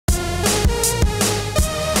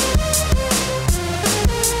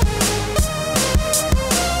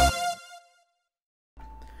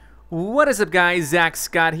What is up, guys?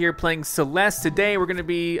 ZackScott here playing Celeste. Today we're going to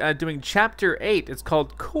be doing Chapter 8. It's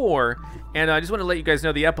called Core, and I just want to let you guys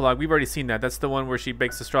know the epilogue. We've already seen that. That's the one where she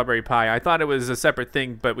bakes the strawberry pie. I thought it was a separate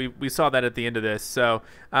thing, but we saw that at the end of this. So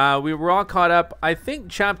we were all caught up. I think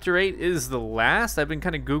Chapter 8 is the last. I've been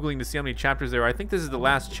kind of Googling to see how many chapters there are. I think this is the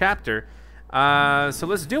last chapter. So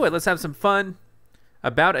let's do it. Let's have some fun.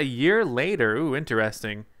 About a year later. Ooh,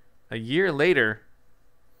 interesting. A year later.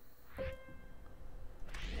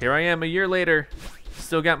 Here I am a year later.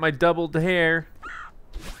 Still got my doubled hair.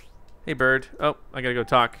 Hey, bird. Oh, I gotta go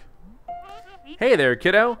talk. Hey there,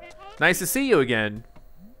 kiddo. Nice to see you again.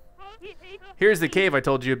 Here's the cave I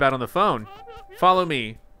told you about on the phone. Follow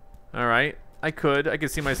me. Alright. I could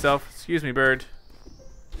see myself. Excuse me, bird.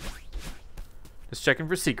 Just checking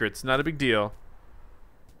for secrets. Not a big deal.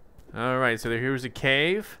 Alright, so here's a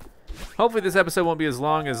cave. Hopefully this episode won't be as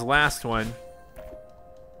long as last one.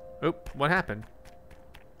 Oop, what happened?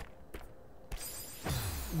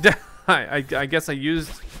 I guess I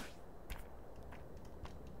used...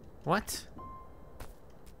 What?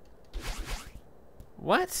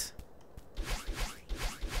 What?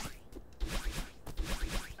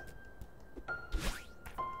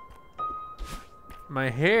 My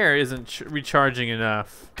hair isn't recharging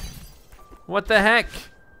enough. What the heck?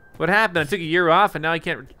 What happened? I took a year off and now I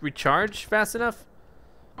can't recharge fast enough?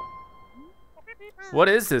 What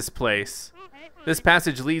is this place? This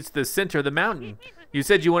passage leads to the center of the mountain. You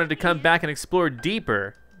said you wanted to come back and explore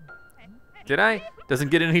deeper. Did I? Doesn't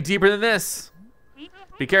get any deeper than this.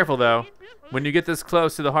 Be careful though. When you get this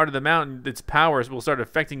close to the heart of the mountain, its powers will start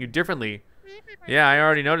affecting you differently. Yeah, I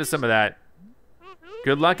already noticed some of that.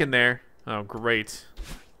 Good luck in there. Oh, great.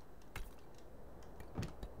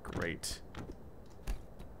 Great.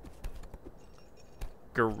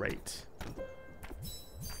 Great.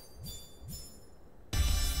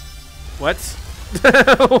 What?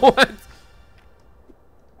 What?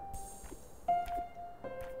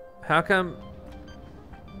 How come?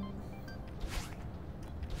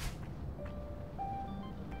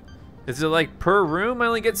 Is it like per room I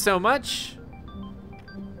only get so much?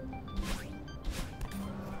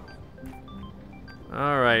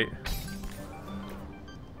 Alright.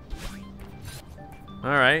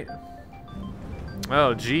 Alright.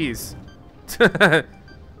 Oh, geez.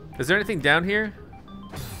 Is there anything down here?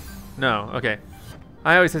 No, okay.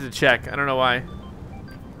 I always have to check. I don't know why.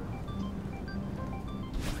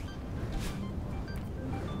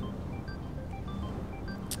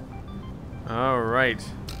 All right.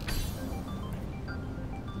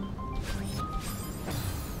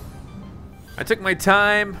 I took my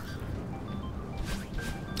time.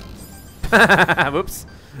 Whoops.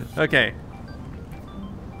 Okay.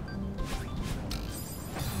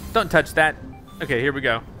 Don't touch that. Okay, here we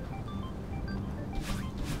go.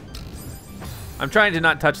 I'm trying to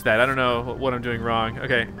not touch that. I don't know what I'm doing wrong.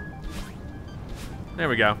 Okay. There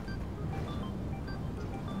we go.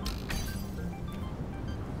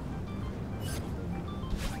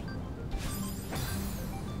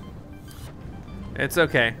 It's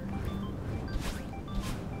okay.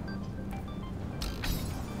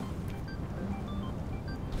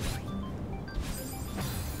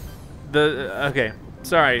 Okay.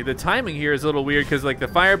 Sorry, the timing here is a little weird because like the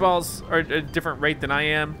fireballs are at a different rate than I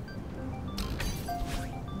am.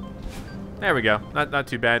 There we go. Not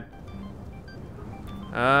too bad.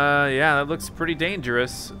 Yeah, that looks pretty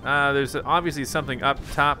dangerous. There's obviously something up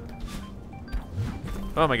top.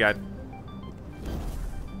 Oh my god.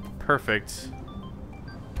 Perfect.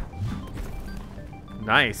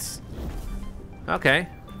 Nice. Okay.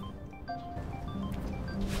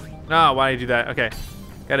 Oh, why did I do that? Okay.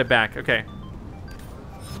 Got it back. Okay.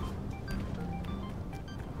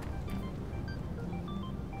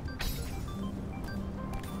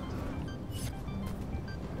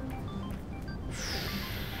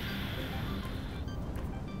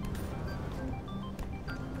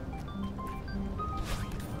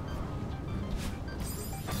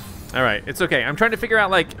 All right, it's okay. I'm trying to figure out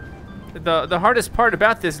like the hardest part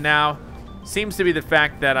about this now seems to be the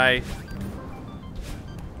fact that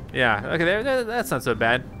yeah, okay, that's not so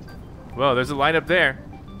bad. Whoa, there's a light up there.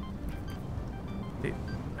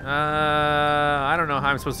 I don't know how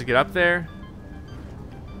I'm supposed to get up there.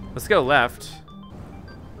 Let's go left.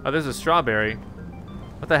 Oh, there's a strawberry.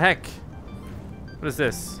 What the heck? What is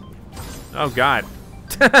this? Oh god.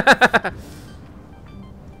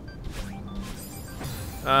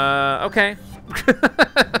 Okay.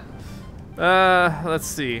 Let's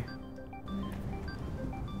see.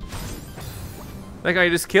 That guy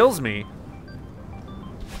just kills me.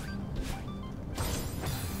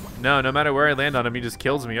 No matter where I land on him, he just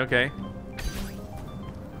kills me. Okay.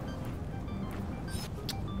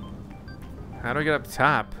 How do I get up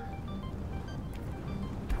top?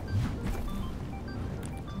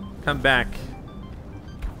 Come back.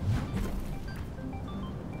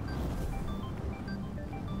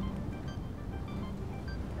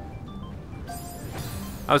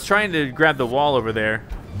 I was trying to grab the wall over there.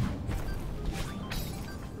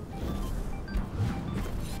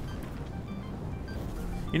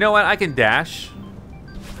 You know what? I can dash.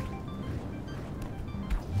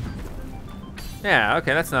 Yeah,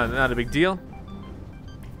 okay, that's not a big deal.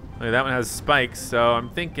 Look, that one has spikes, so I'm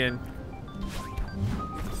thinking.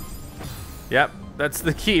 Yep, that's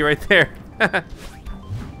the key right there.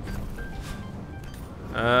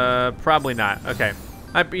 Probably not. Okay,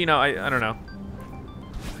 I don't know.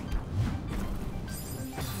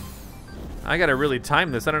 I gotta really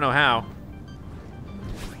time this. I don't know how.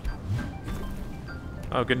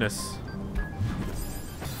 Oh goodness.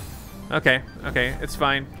 Okay, it's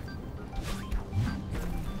fine.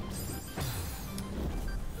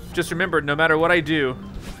 Just remember, no matter what I do,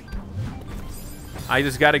 I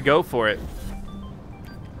just gotta go for it.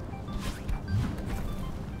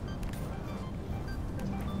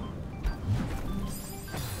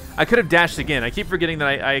 I could have dashed again. I keep forgetting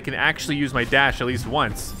that I can actually use my dash at least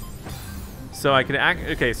once. So I can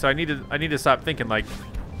okay, so I need to stop thinking like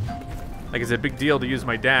it's a big deal to use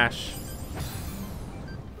my dash.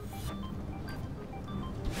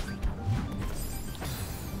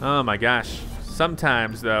 Oh my gosh.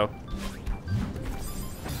 Sometimes though,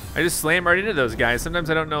 I just slam right into those guys. Sometimes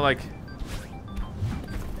I don't know, like,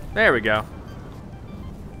 there we go.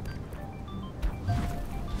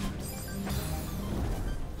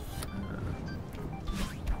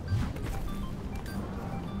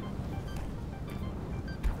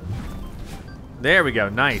 There we go,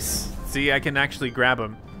 nice. See, I can actually grab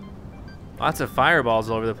them. Lots of fireballs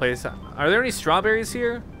all over the place. Are there any strawberries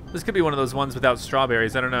here? This could be one of those ones without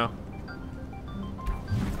strawberries, I don't know.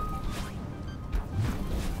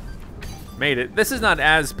 Made it. This is not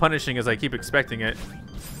as punishing as I keep expecting it.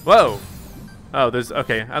 Whoa! Oh, there's,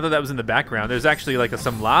 okay, I thought that was in the background. There's actually like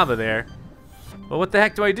some lava there. Well, what the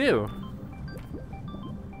heck do I do?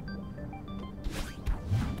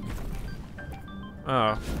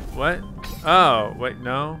 Oh, what? Oh, wait,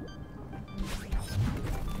 no.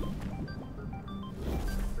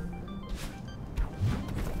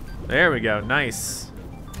 There we go, nice.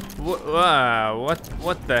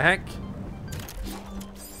 What the heck?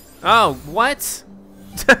 Oh, what?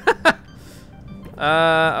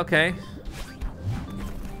 Okay.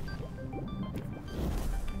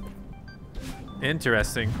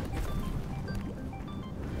 Interesting.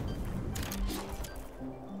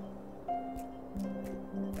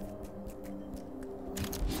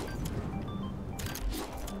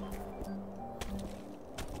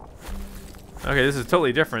 Okay, this is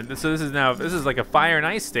totally different. So this is like a fire and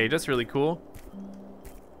ice stage. That's really cool.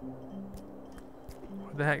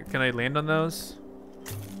 What the heck? Can I land on those?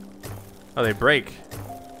 Oh, they break.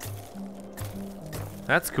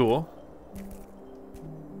 That's cool.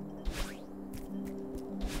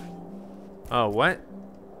 Oh, what?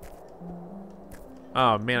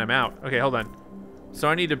 Oh man, I'm out. Okay, hold on. So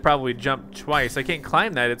I need to probably jump twice. I can't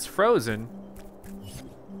climb that, it's frozen.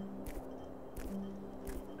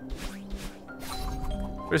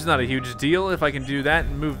 This is not a huge deal if I can do that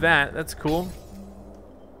and move that. That's cool.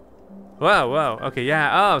 Whoa, whoa. Okay,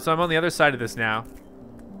 yeah. Oh, so I'm on the other side of this now.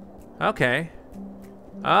 Okay.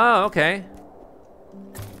 Oh, okay.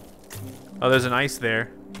 Oh, there's an ice there.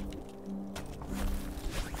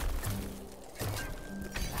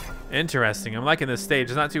 Interesting. I'm liking this stage.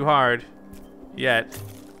 It's not too hard yet.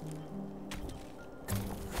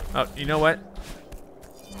 Oh, you know what?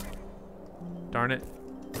 Darn it.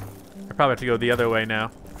 I probably have to go the other way now.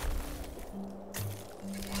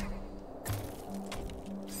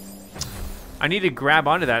 I need to grab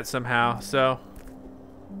onto that somehow, so.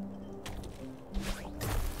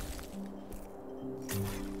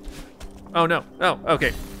 Oh no, oh,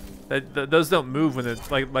 okay. Those don't move when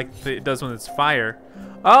it's like it does when it's fire.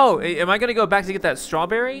 Oh, am I gonna go back to get that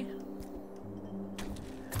strawberry?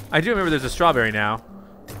 I do remember there's a strawberry now.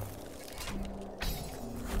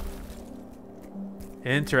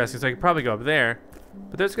 Interesting, so I could probably go up there.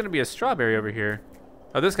 But there's gonna be a strawberry over here.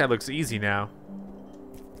 Oh, this guy looks easy now.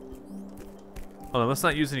 Hold on, let's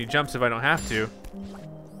not use any jumps if I don't have to.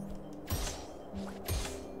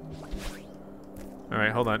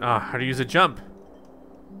 Alright, hold on. Ah, how to use a jump?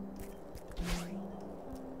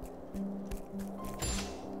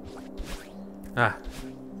 Ah.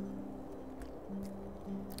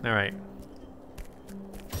 Alright.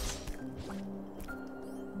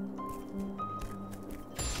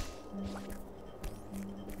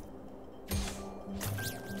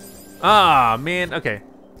 Ah, man. Okay.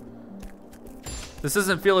 This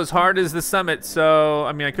doesn't feel as hard as the summit, so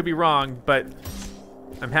I mean, I could be wrong, but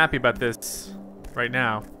I'm happy about this right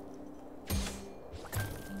now.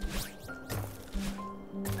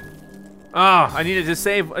 Oh, I needed to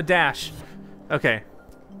save a dash. Okay.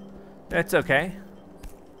 That's okay.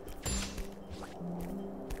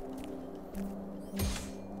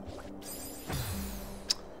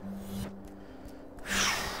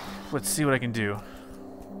 Let's see what I can do.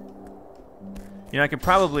 You know, I could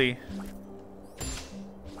probably...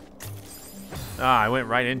 Ah, I went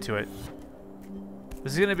right into it.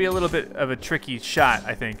 This is gonna be a little bit of a tricky shot,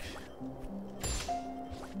 I think.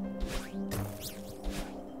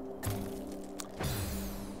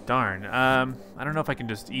 Darn. I don't know if I can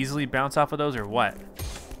just easily bounce off of those or what.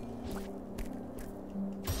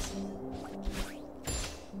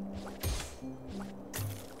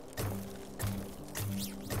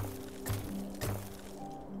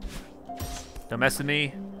 Don't mess with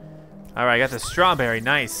me. All right, I got the strawberry.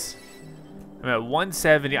 Nice. I'm at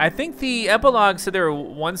 170. I think the epilogue said there were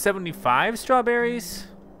 175 strawberries,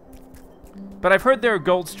 but I've heard there are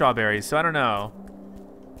gold strawberries, so I don't know.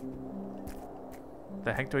 What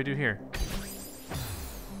the heck do I do here?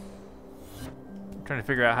 I'm trying to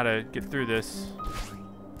figure out how to get through this.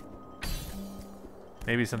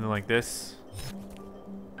 Maybe something like this.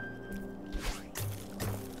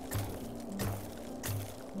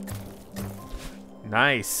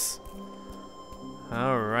 Nice.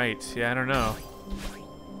 All right. Yeah, I don't know.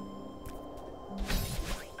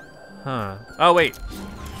 Huh. Oh, wait.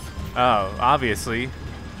 Oh, obviously.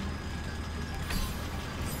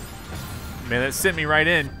 Man, that sent me right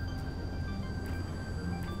in.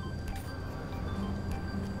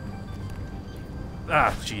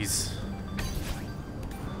 Ah, jeez.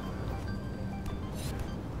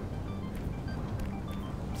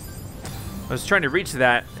 I was trying to reach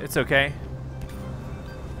that. It's okay.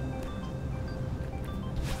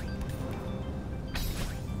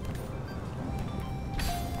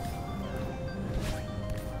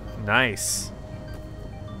 Nice.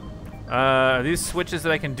 Are these switches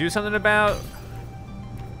that I can do something about?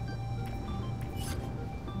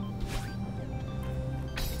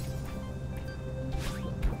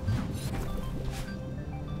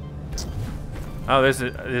 Oh, there's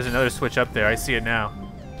another switch up there. I see it now.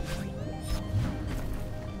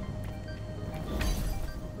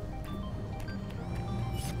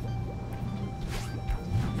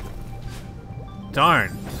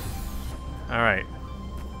 Darn. All right.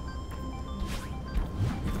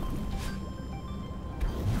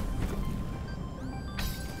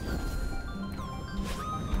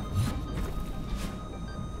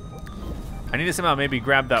 I need to somehow maybe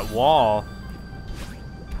grab that wall.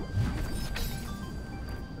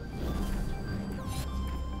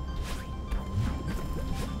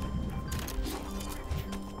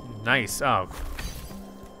 Nice. Oh.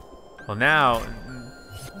 Well, now.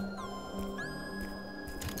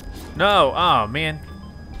 No. Oh, man.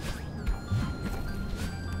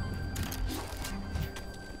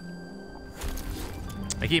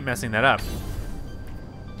 I keep messing that up.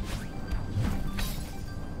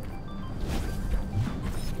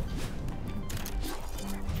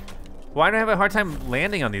 Why do I have a hard time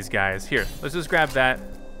landing on these guys? Here, let's just grab that.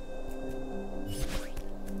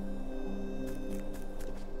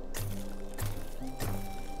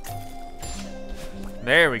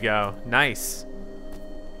 There we go. Nice.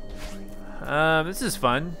 This is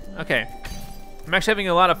fun. Okay. I'm actually having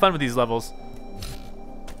a lot of fun with these levels.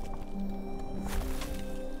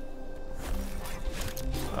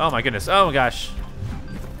 Oh my goodness. Oh my gosh.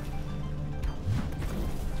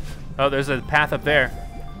 Oh, there's a path up there.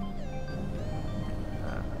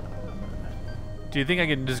 Do you think I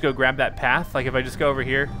can just go grab that path? Like if I just go over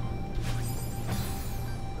here?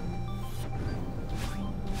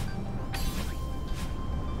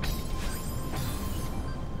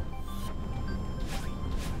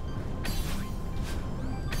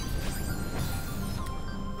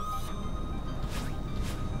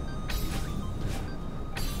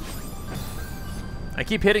 I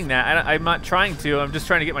keep hitting that. I'm not trying to. I'm just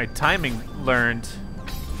trying to get my timing learned.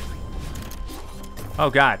 Oh,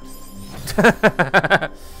 God.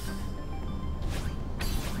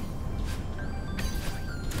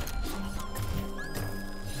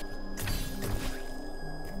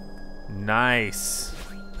 Nice.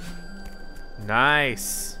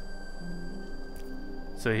 Nice.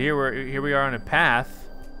 So here we are on a path.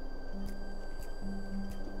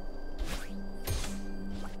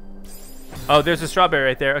 Oh, there's a strawberry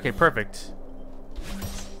right there. Okay, perfect.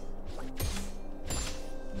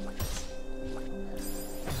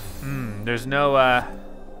 There's no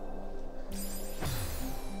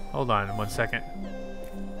Hold on 1 second.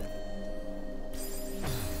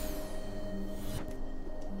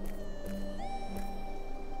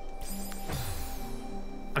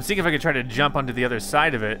 I'm seeing if I could try to jump onto the other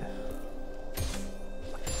side of it.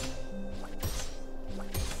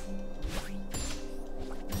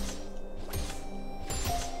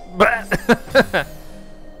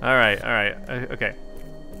 All right, okay.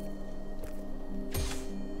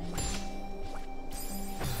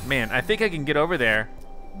 Man, I think I can get over there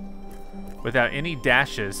without any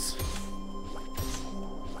dashes.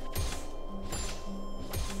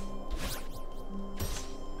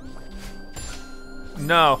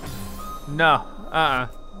 No,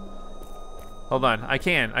 hold on, I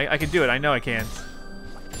can do it, I know I can.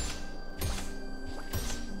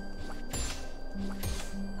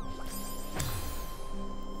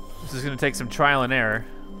 This is gonna take some trial and error.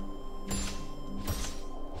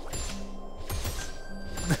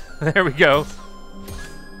 There we go.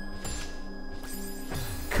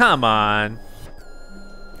 Come on.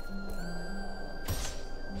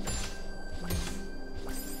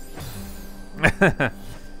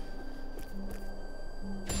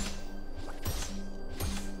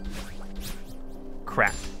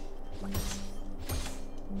 Crap.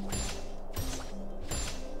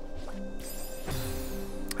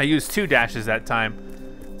 I used 2 dashes that time.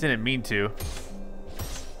 Didn't mean to.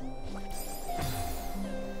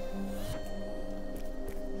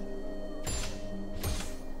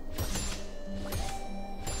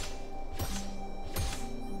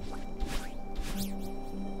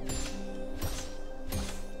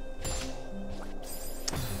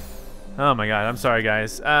 Oh my god, I'm sorry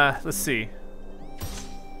guys. Let's see.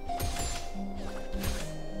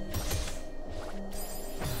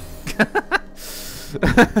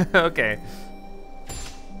 Okay.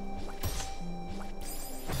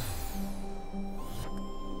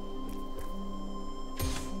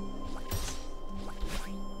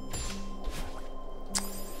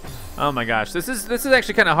 Oh my gosh, this is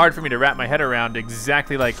actually kind of hard for me to wrap my head around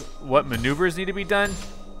exactly like what maneuvers need to be done.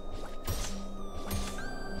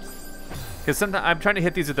 Because sometimes I'm trying to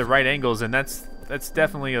hit these at the right angles, and that's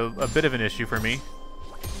definitely a bit of an issue for me.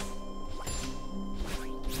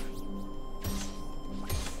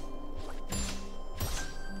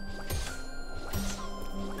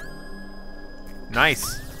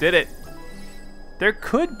 Nice, did it. There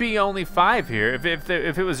could be only 5 here if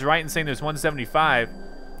it was right in saying there's 175.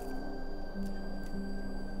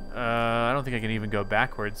 I don't think I can even go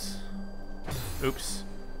backwards. Oops.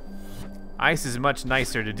 Ice is much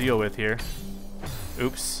nicer to deal with here.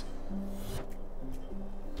 Oops.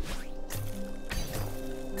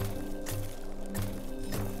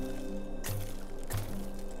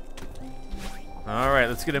 All right,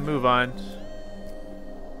 let's get a move on.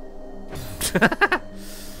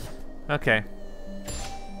 Okay.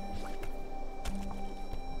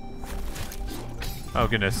 Oh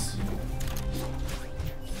goodness.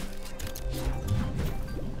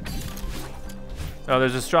 Oh,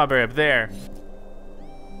 there's a strawberry up there.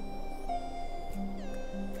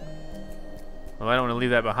 Well, I don't want to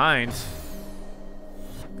leave that behind.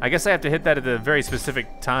 I guess I have to hit that at a very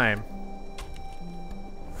specific time.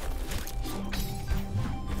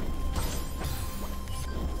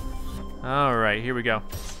 All right, here we go.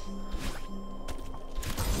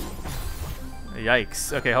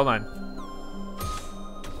 Yikes. Okay, hold on.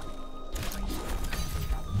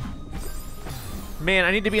 Man,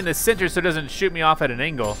 I need to be in the center so it doesn't shoot me off at an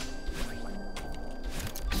angle.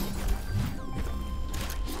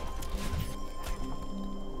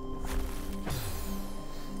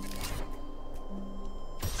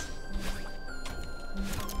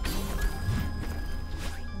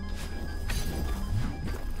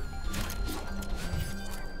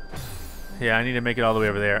 Yeah, I need to make it all the way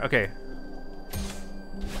over there. Okay.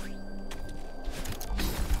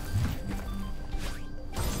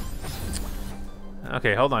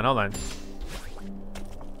 Okay, hold on, hold on.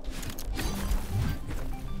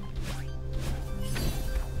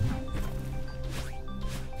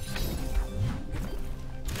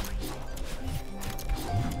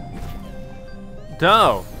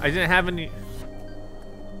 No, I didn't have any.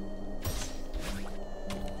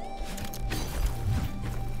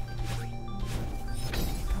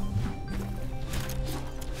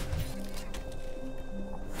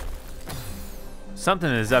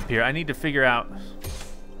 Something is up here. I need to figure out.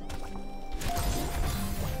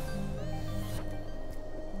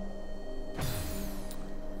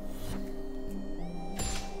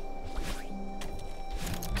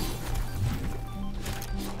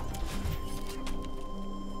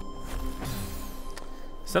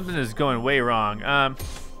 Something is going way wrong.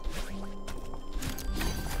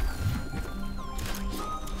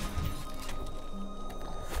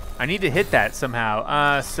 I need to hit that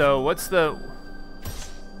somehow. So what's the...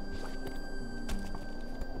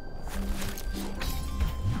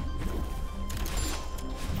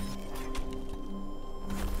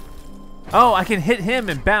 Oh, I can hit him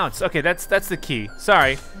and bounce. Okay, that's the key.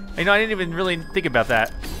 Sorry. You know, I didn't even really think about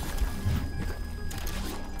that.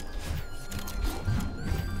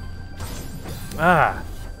 Ah.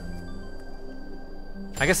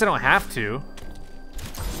 I guess I don't have to.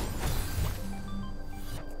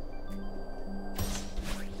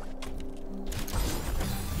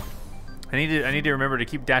 I need to remember to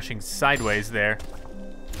keep dashing sideways there.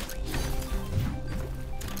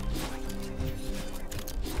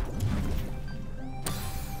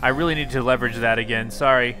 I really need to leverage that again.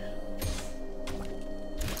 Sorry.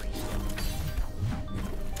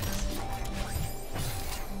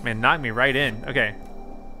 Man, knocked me right in. Okay.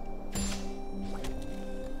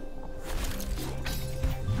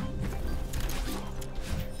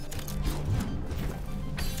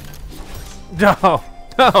 No.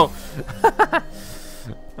 No.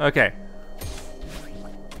 Okay.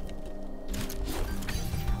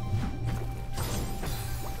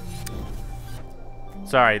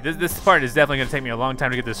 Sorry, this part is definitely gonna take me a long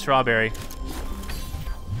time to get this strawberry.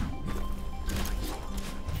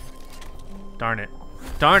 Darn it.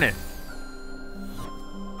 Darn it.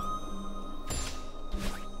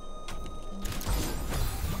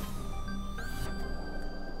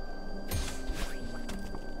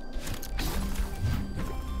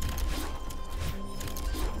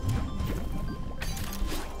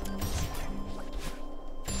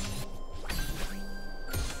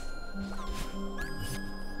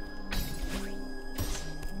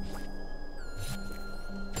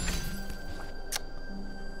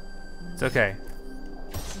 It's okay.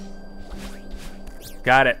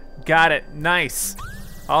 Got it. Got it. Nice.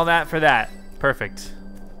 All that for that. Perfect.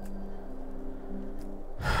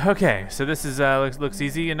 Okay, so this is looks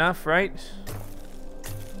easy enough, right?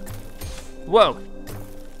 Whoa.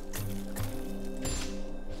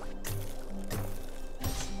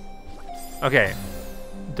 Okay.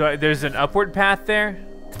 There's an upward path there.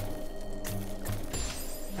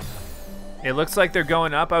 It looks like they're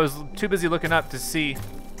going up. I was too busy looking up to see.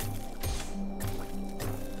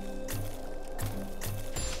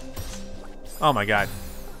 Oh my god.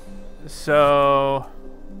 So...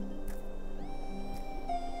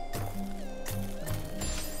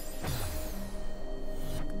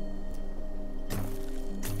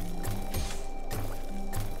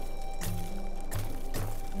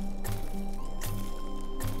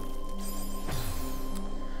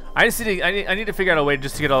 I need to figure out a way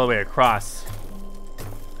just to get all the way across.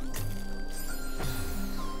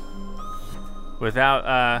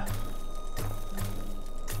 Without,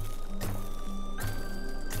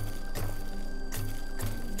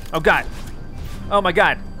 Oh god. Oh my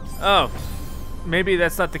god. Oh. Maybe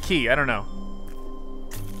that's not the key. I don't know.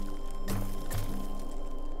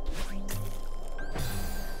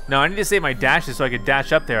 No, I need to save my dashes so I could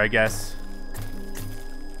dash up there, I guess.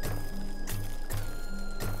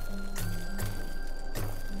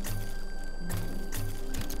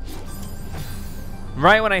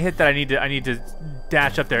 Right when I hit that, I need to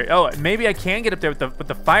dash up there. Oh, maybe I can get up there with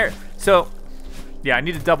the fire. So, yeah, I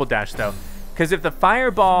need to double dash though. Because if the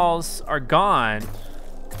fireballs are gone...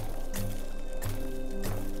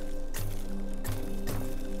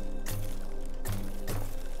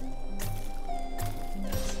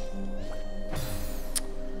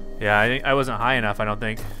 Yeah, I wasn't high enough, I don't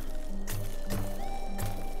think.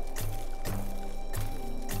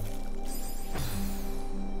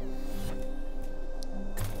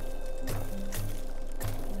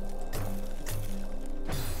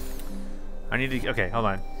 I need to... Okay, hold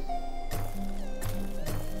on.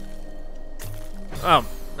 Oh,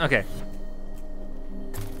 okay.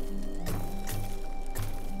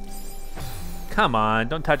 Come on,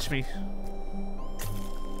 don't touch me.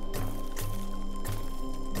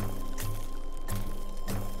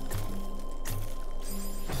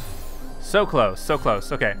 So close, so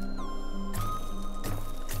close. Okay.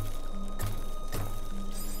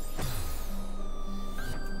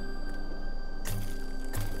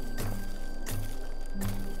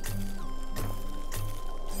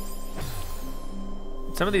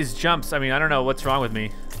 Some of these jumps, I mean, I don't know what's wrong with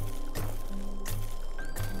me.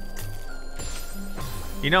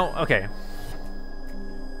 You know, okay.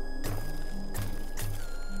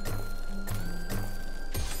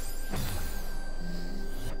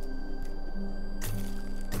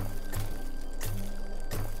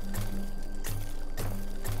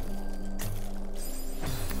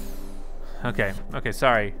 Okay, okay,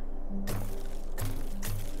 sorry.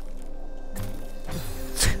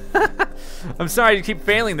 I'm sorry to keep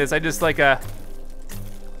failing this. I just like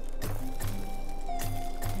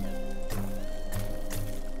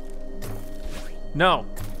No.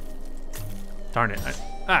 Darn it.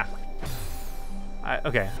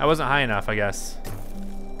 Okay, I wasn't high enough, I guess.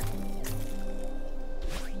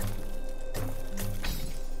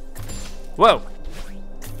 Whoa.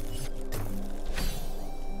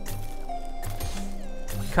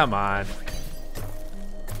 Come on.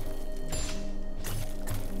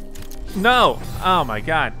 No! Oh my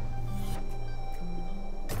god.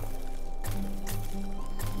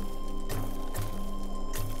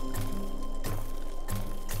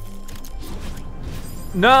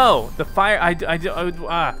 No! The fire,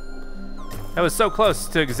 that was so close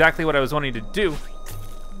to exactly what I was wanting to do.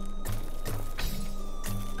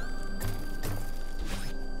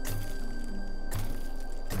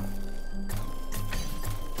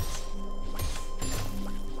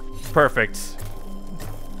 Perfect.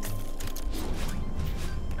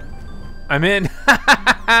 I'm in.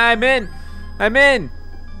 I'm in. I'm in.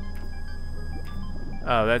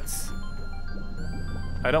 Oh, that's...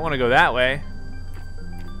 I don't want to go that way.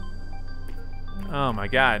 Oh my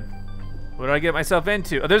god. What did I get myself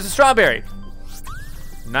into? Oh, there's a strawberry.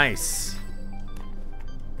 Nice.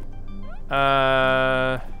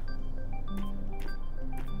 Am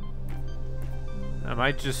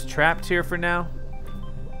I just trapped here for now?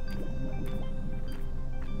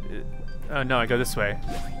 Oh no, I go this way,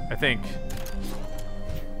 I think.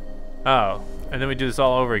 Oh, and then we do this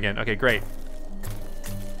all over again. Okay, great.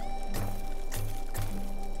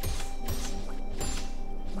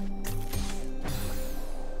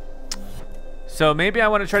 So maybe I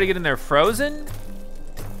want to try to get in there frozen?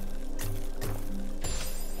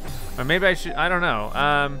 Or maybe I should, I don't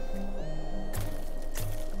know.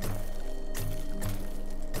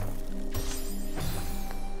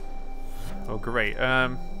 Oh, great.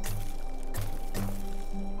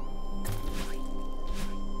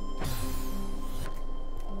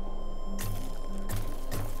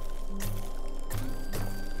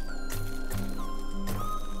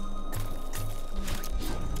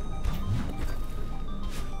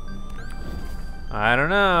 I don't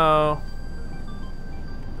know.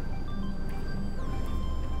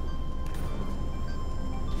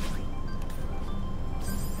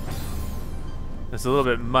 That's a little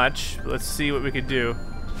bit much. Let's see what we could do.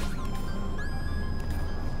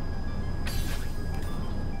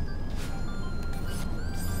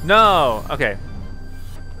 No! Okay.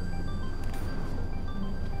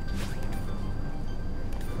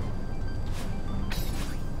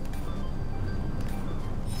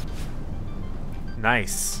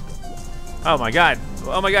 Nice. Oh my god.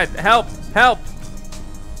 Oh my god. Help! Help!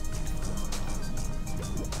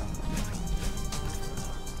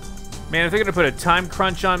 Man, if they're gonna put a time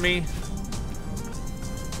crunch on me,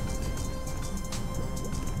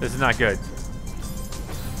 this is not good.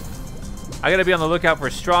 I gotta be on the lookout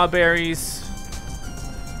for strawberries.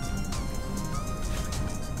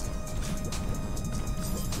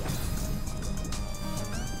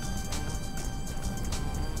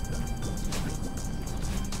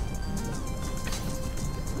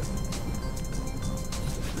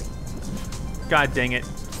 God dang it.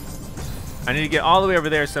 I need to get all the way over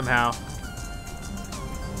there somehow.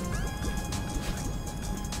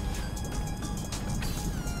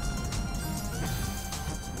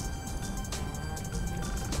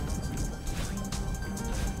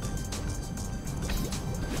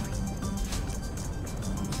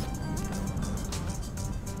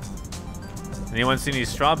 Anyone see any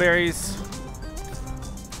strawberries?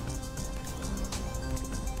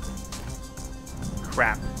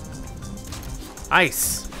 Crap.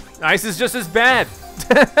 Ice. Ice is just as bad.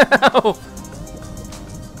 Oh.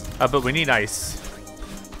 But we need ice.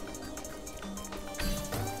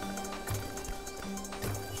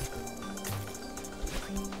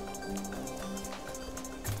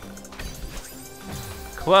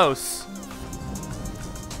 Close.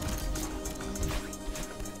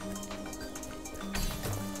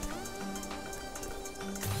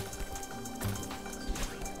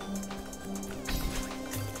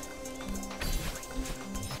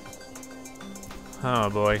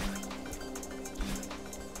 Oh boy.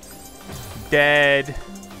 Dead.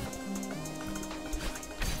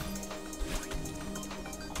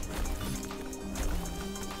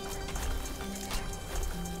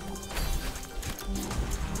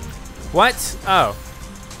 What? Oh.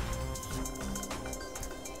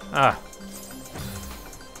 Ah.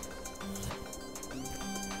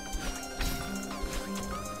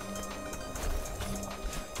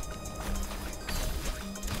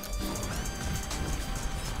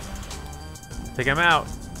 Take him out.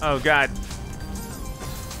 Oh god.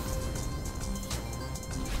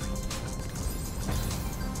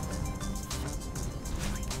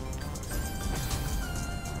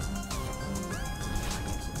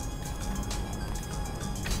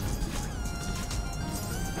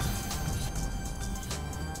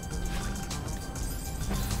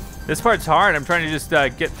 This part's hard. I'm trying to just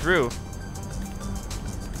get through.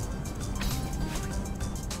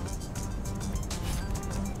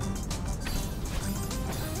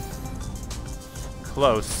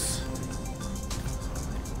 Close.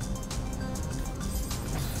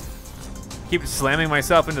 Keep slamming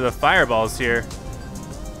myself into the fireballs here.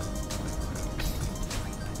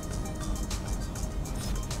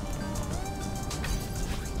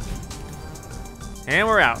 And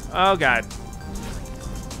we're out. Oh, God.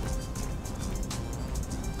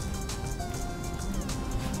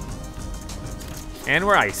 And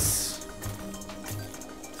we're ice.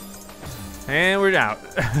 And we're out.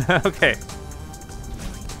 Okay.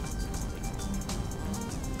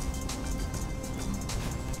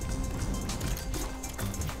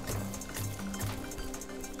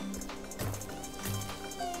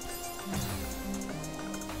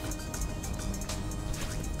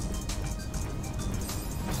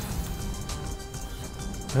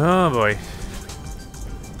 Oh, boy.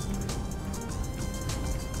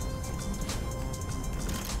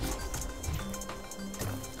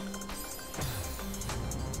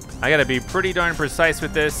 I gotta be pretty darn precise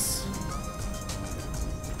with this.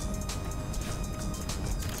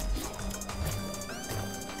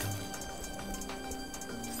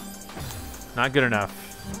 Not good enough.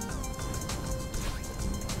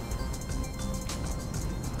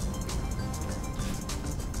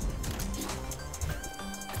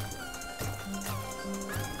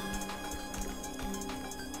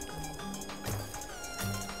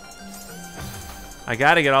 I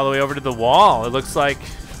gotta get all the way over to the wall. It looks like.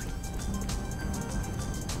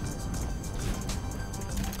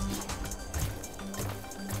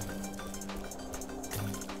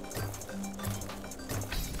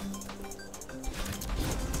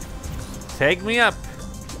 Take me up.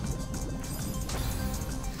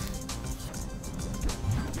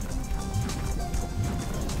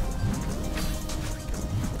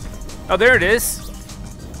 Oh, there it is.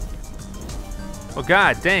 Oh,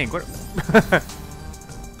 God, dang. What?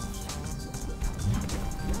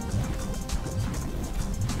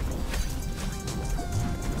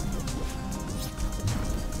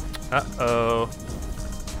 Uh-oh.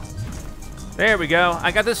 There we go.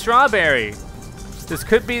 I got the strawberry. This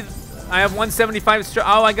could be... I have 175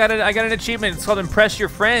 Oh, I got an achievement. It's called Impress Your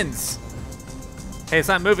Friends. Hey, it's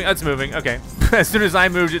not moving. Oh, it's moving. Okay. As soon as I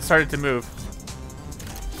moved, it started to move.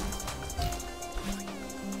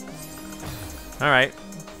 All right.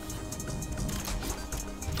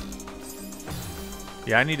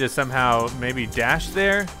 Yeah, I need to somehow maybe dash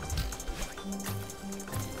there.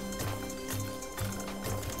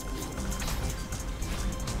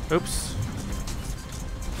 Oops.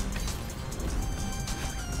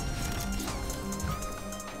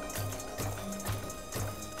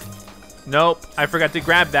 Nope, I forgot to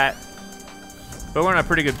grab that. But we're on a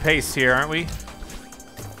pretty good pace here, aren't we?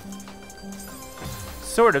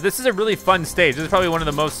 Sort of. This is a really fun stage. This is probably one of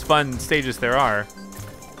the most fun stages there are.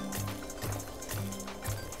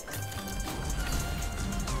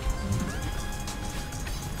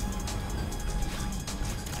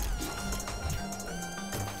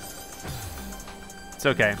 It's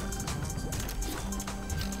okay.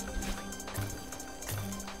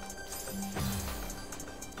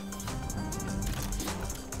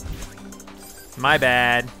 My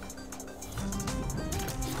bad.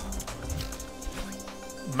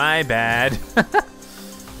 My bad.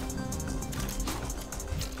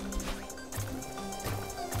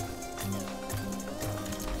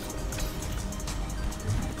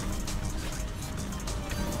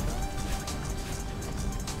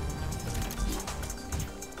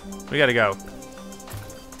 We gotta go.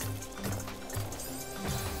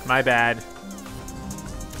 My bad.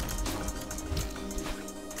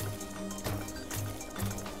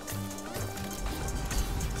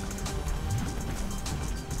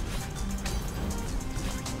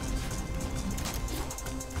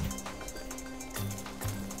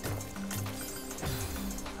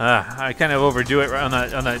 I kind of overdo it on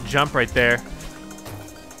that jump right there.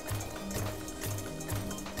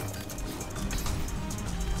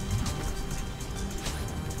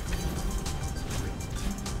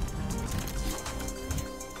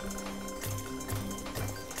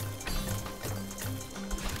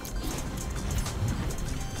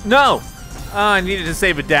 No! Oh, I needed to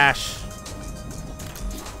save a dash.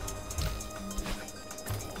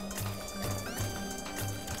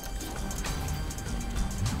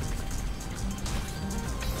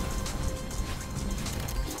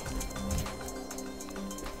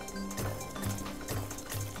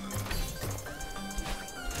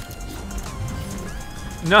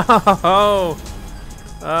 No!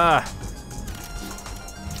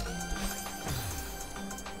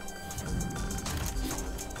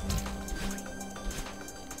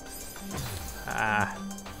 Ah.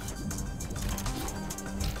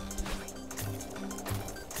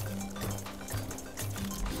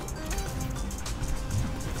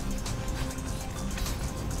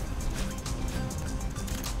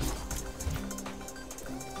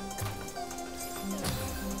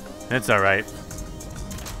 It's all right.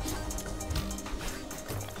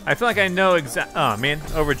 I feel like I know exact. Oh man,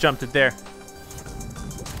 overjumped it there.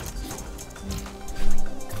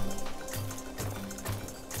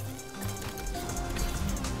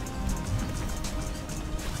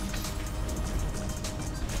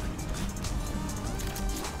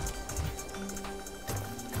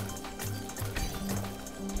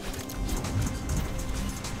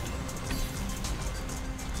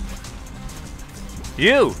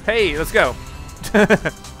 You! Hey, let's go.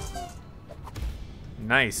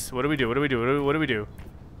 Nice. What do we do? What do we do? What do we do?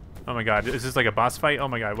 Oh my god, is this like a boss fight? Oh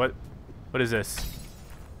my god, what is this?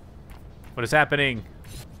 What is happening?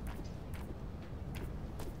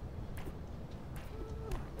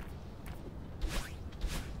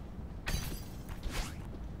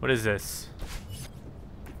 What is this?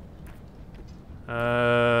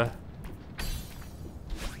 Let's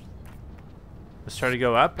try to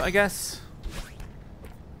go up, I guess.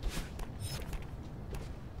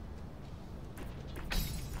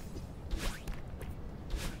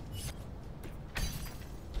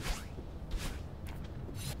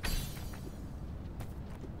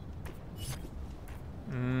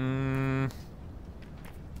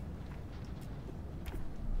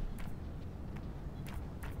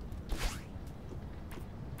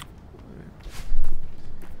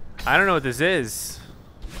 I don't know what this is.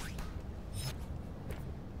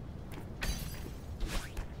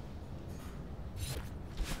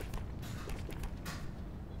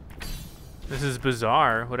 This is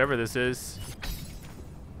bizarre, whatever this is.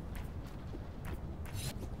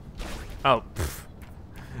 Oh, pff.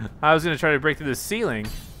 I was gonna try to break through the ceiling.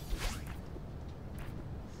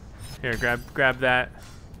 Here, grab that.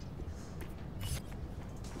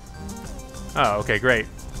 Oh, okay, great.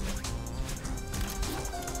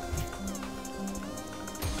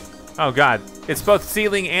 Oh god, it's both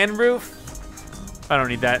ceiling and roof? I don't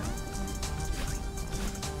need that.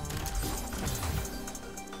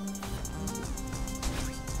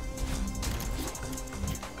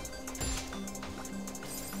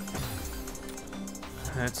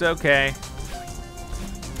 It's okay.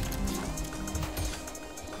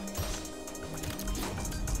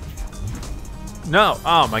 No,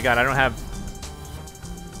 oh my god, I don't have...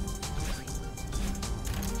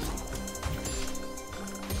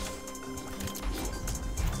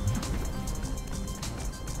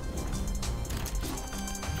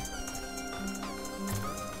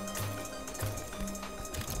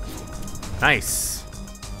 Nice.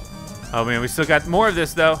 Oh man, we still got more of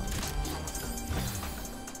this though.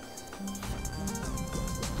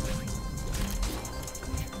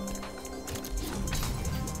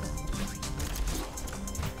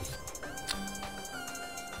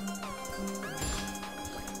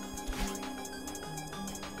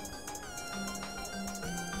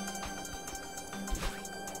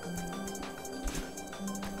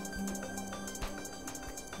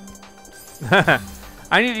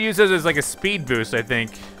 I need to use those as like a speed boost, I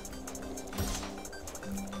think.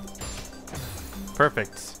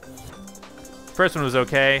 Perfect. First one was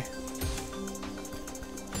okay.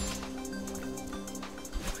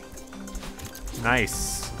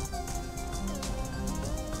 Nice.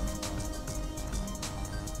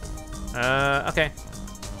 Okay.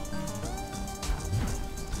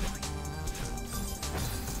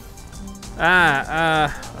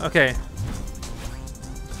 Okay.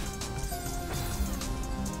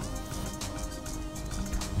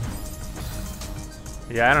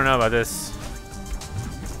 Yeah, I don't know about this.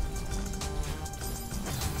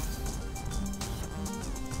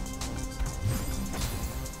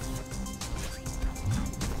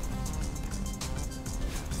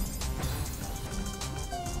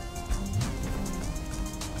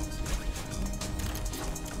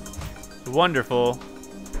 Wonderful.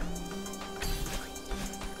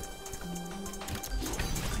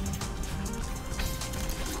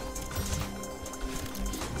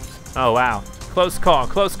 Oh, wow. Close call,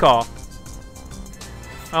 close call.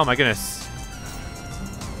 Oh my goodness.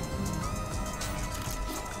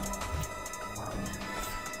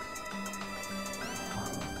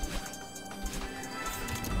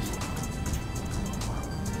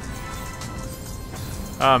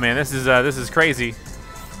 Oh man, this is crazy.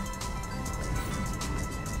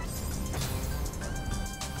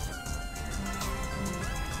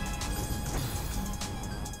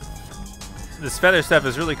 This feather stuff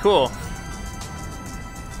is really cool.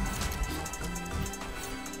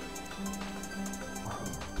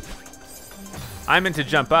 I meant to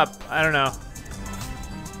jump up. I don't know.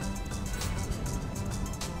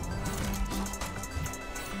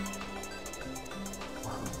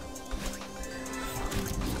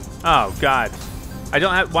 Oh, God. I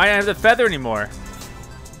don't have... Why do I have the feather anymore?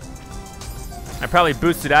 I probably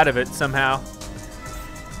boosted out of it somehow.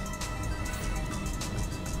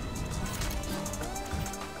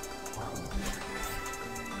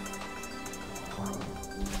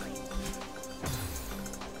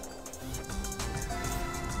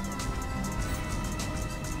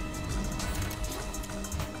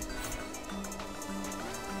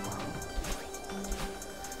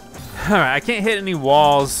 Alright, I can't hit any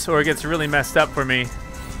walls or it gets really messed up for me.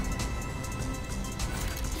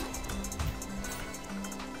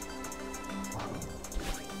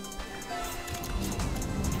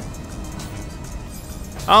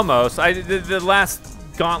 Almost. The last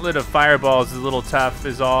gauntlet of fireballs is a little tough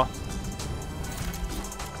is all.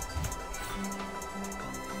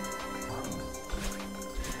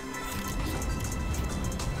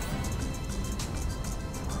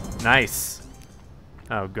 Nice.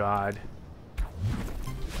 Oh, God.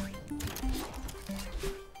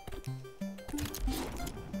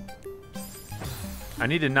 I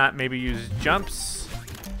need to not maybe use jumps.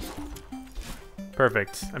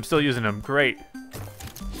 Perfect. I'm still using them. Great.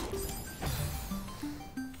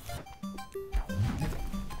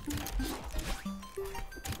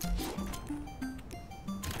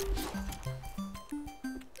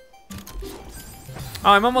 Oh,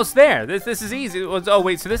 I'm almost there. This is easy. Oh,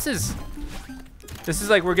 wait. So this is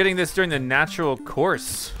like we're getting this during the natural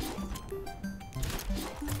course.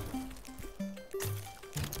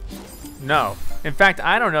 No. In fact,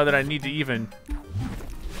 I don't know that I need to even...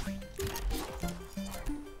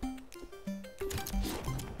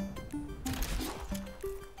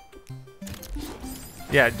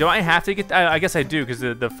 Yeah, do I have to get... I guess I do, because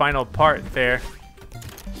the final part there...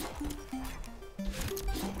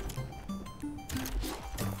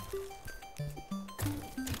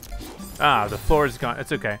 Ah, the floor is gone.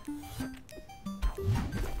 It's okay.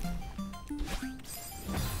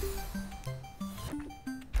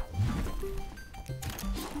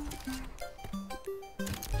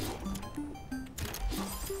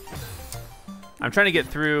 I'm trying to get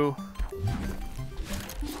through.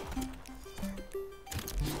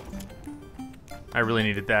 I really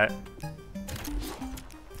needed that.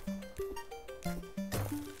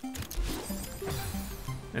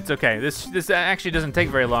 It's okay. This actually doesn't take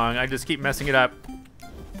very long. I just keep messing it up.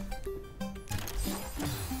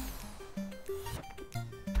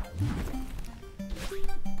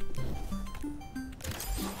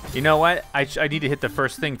 You know what? I need to hit the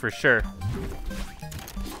first thing for sure.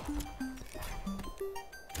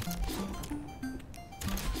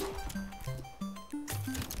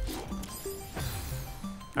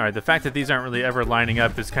 All right, the fact that these aren't really ever lining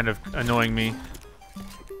up is kind of annoying me.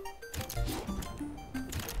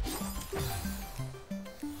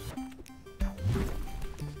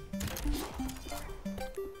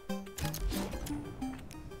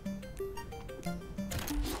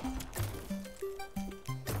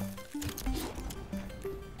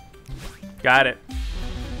 Got it.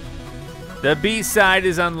 The B side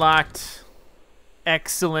is unlocked.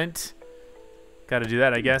 Excellent. Gotta do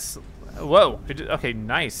that, I guess. Whoa. Okay,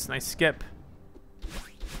 nice. Nice skip.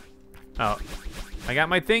 Oh. I got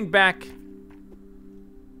my thing back.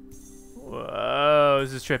 Whoa,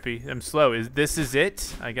 this is trippy. I'm slow. This is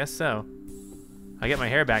it? I guess so. I get my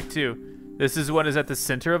hair back, too. This is what is at the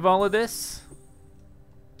center of all of this?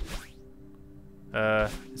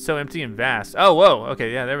 So empty and vast. Oh, whoa.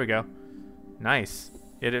 Okay, yeah, there we go. Nice.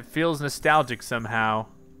 Yet it feels nostalgic somehow.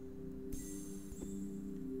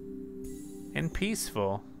 And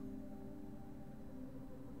peaceful.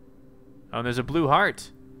 Oh, and there's a blue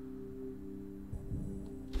heart.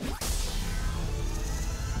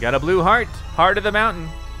 Got a blue heart. Heart of the mountain.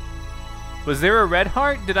 Was there a red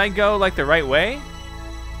heart? Did I go like the right way?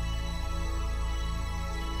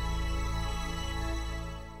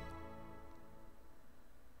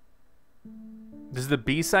 Does the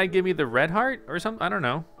B-side give me the red heart or something? I don't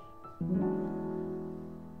know.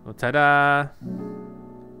 Well, ta-da.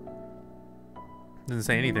 Doesn't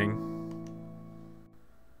say anything.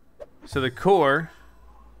 So the core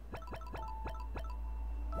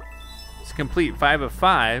is complete, 5 of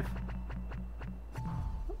 5.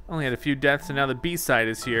 Only had a few deaths, and now the B-side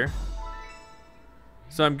is here.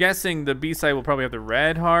 So I'm guessing the B-side will probably have the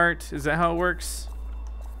red heart. Is that how it works?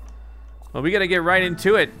 Well, we gotta get right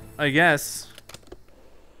into it, I guess.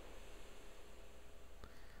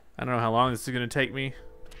 I don't know how long this is gonna take me.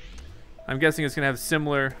 I'm guessing it's gonna have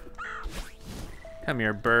similar... Come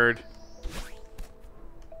here, bird.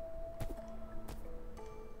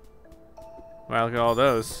 Wow, look at all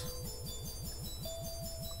those.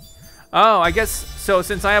 Oh, I guess, so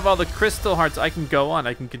since I have all the crystal hearts, I can go on.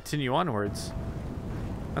 I can continue onwards.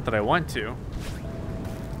 Not that I want to.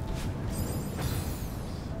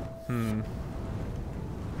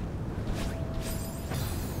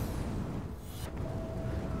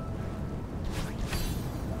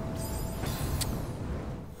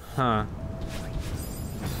 Huh.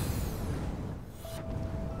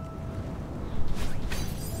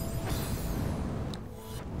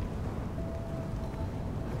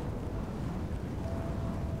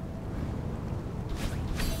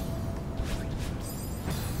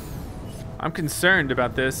 I'm concerned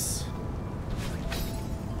about this.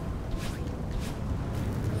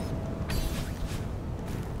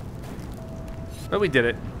 But we did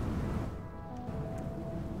it.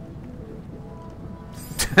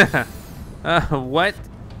 What?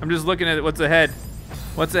 I'm just looking at what's ahead.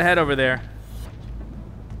 What's ahead over there?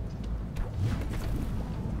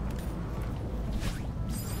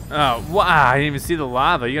 Oh, wow, I didn't even see the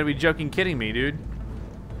lava. You gotta be joking, kidding me, dude.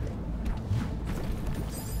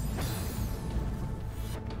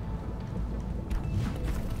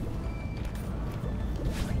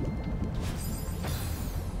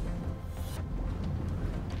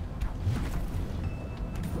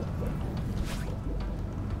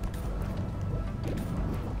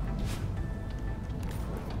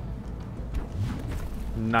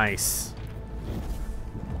 Nice.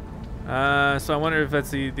 So I wonder if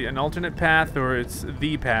that's an alternate path or it's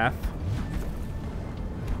the path.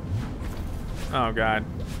 Oh god.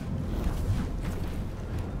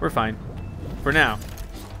 We're fine. For now.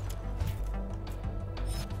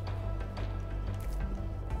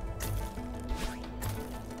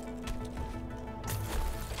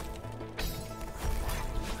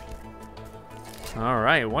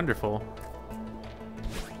 Alright, wonderful.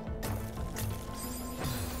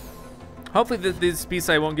 Hopefully this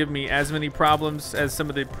B-side won't give me as many problems as some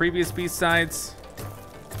of the previous B-sides.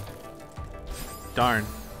 Darn.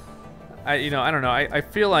 I don't know. I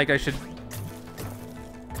feel like I should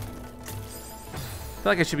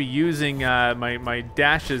be using my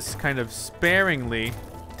dashes kind of sparingly.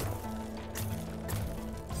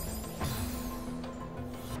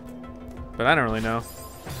 But I don't really know.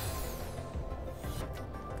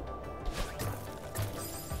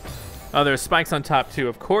 Oh, there are spikes on top too.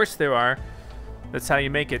 Of course there are. That's how you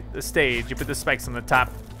make it a stage. You put the spikes on the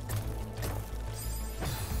top.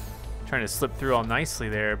 Trying to slip through all nicely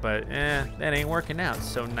there, but that ain't working out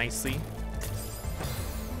so nicely.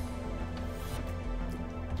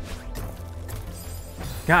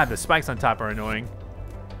 God, the spikes on top are annoying.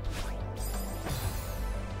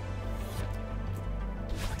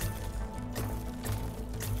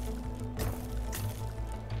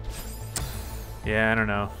 Yeah, I don't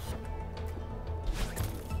know.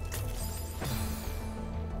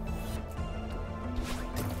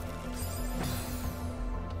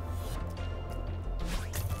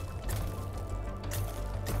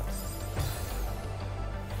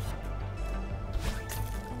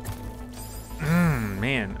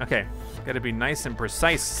 Man, okay. Gotta be nice and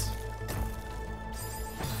precise.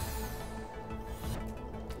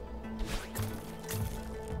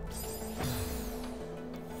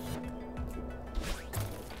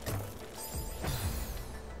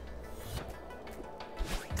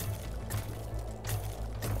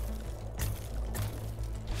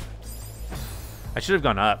 I should have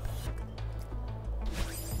gone up.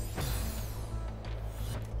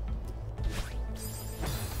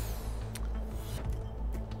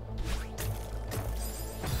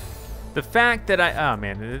 The fact that oh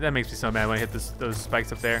man, that makes me so mad when I hit those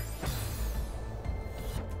spikes up there.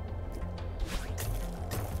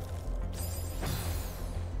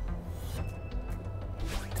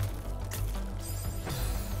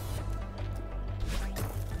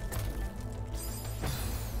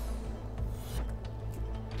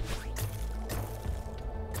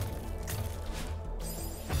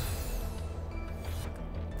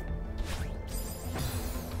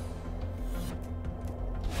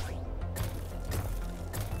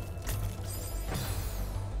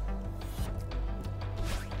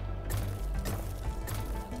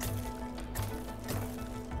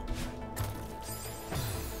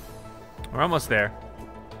 We're almost there.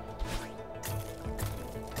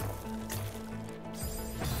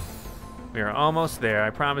 We are almost there, I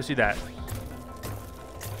promise you that.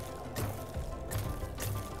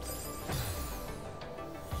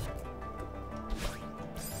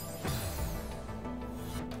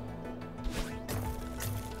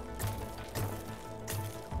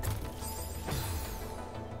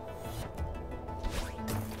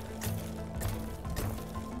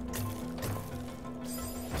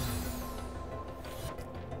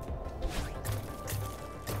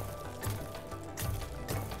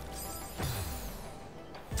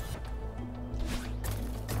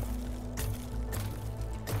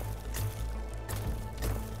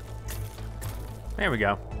 There we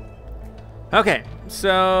go. Okay,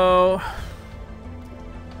 so...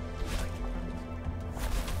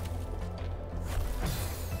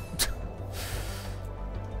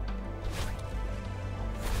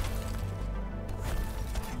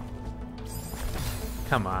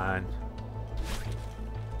 Come on.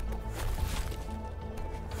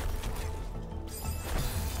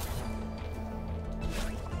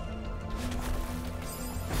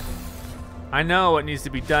 I know what needs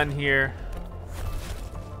to be done here.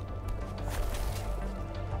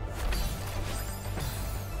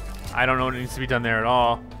 I don't know what needs to be done there at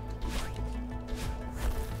all.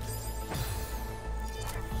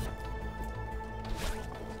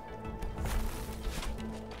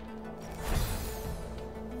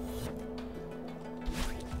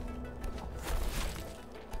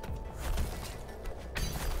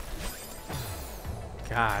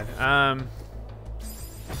 God,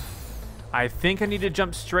 I think I need to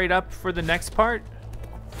jump straight up for the next part.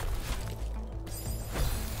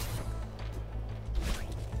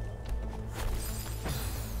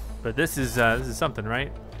 But this is something,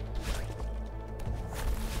 right?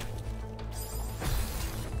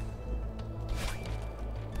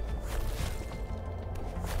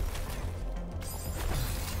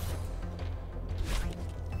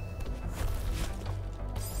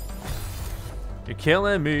 You're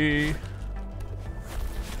killing me.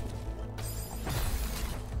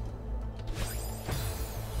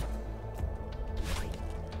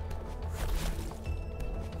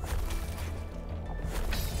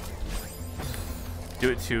 Do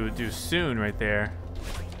it too soon right there.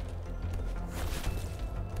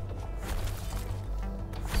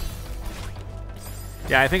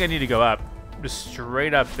 Yeah, I think I need to go up. Just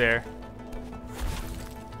straight up there.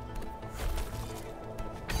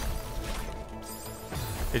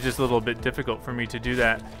 It's just a little bit difficult for me to do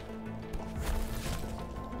that.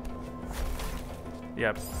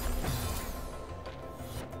 Yep.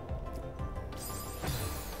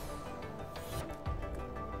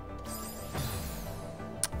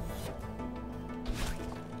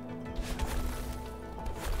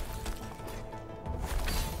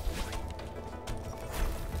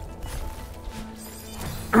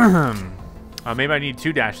 Oh, maybe I need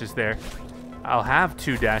 2 dashes there. I'll have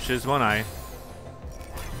 2 dashes, won't I?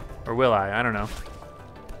 Or will I? I don't know.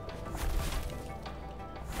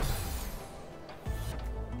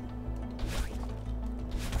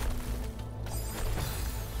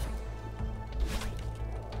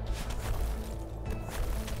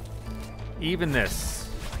 Even this.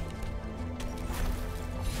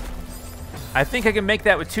 I think I can make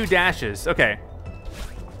that with 2 dashes. Okay.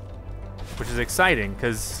 Which is exciting,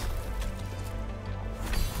 because...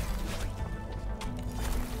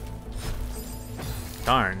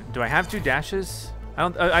 Darn. Do I have 2 dashes? I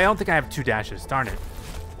don't think I have 2 dashes. Darn it.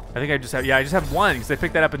 I think I just have... Yeah, I just have 1, because I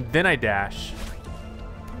picked that up and then I dash.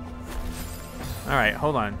 Alright,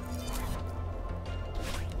 hold on.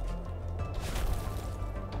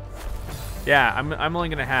 Yeah, I'm only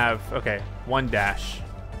going to have... Okay, 1 dash.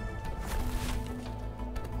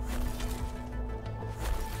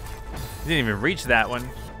 Didn't even reach that one.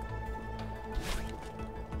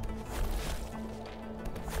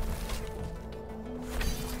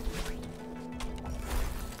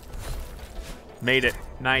 Made it.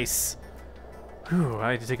 Nice. Whew,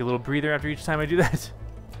 I like to take a little breather after each time I do that.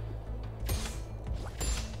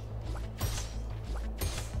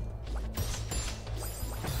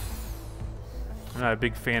 I'm not a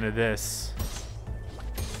big fan of this.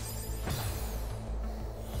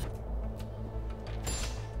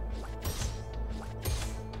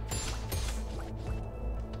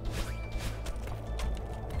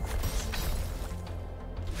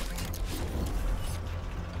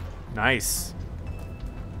 Nice.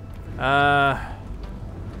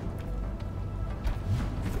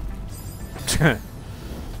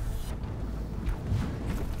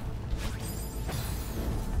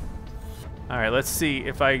 Alright, let's see.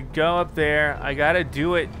 If I go up there, I gotta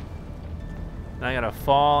do it. I gotta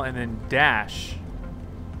fall and then dash.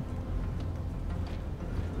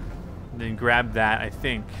 And then grab that, I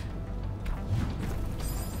think.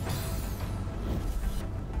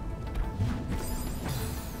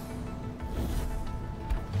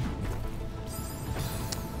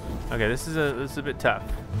 Okay, this is a bit tough.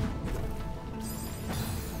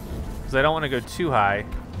 Because I don't want to go too high.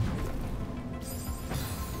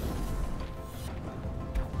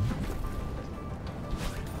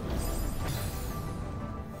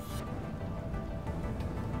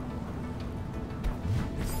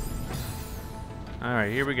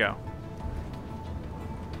 Alright, here we go.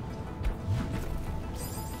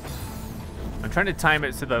 I'm trying to time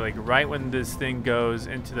it so that like right when this thing goes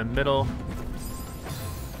into the middle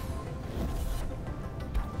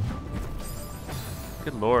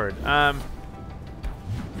Good lord.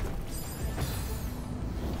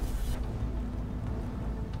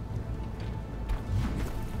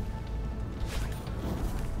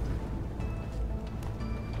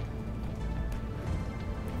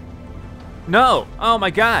 No! Oh my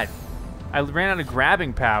god! I ran out of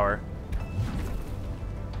grabbing power.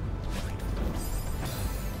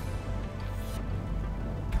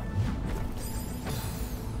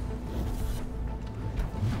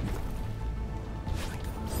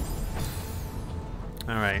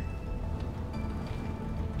 All right.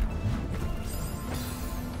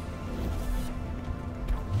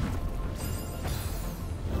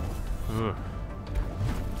 Ugh.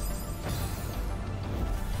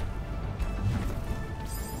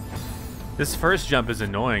 This first jump is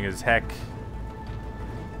annoying as heck.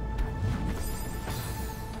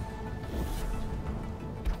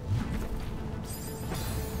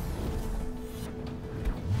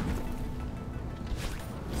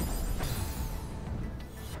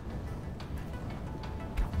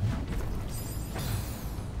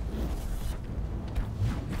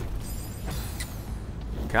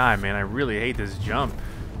 God, man, I really hate this jump.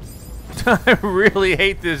 I really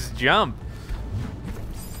hate this jump.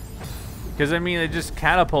 Because, I mean, it just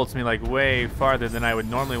catapults me, like, way farther than I would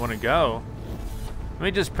normally want to go. Let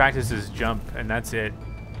me just practice this jump, and that's it.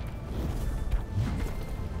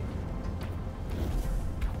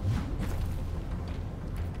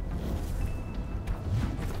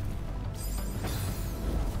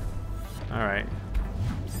 Alright.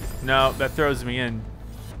 No, that throws me in.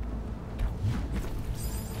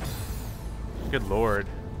 Good lord.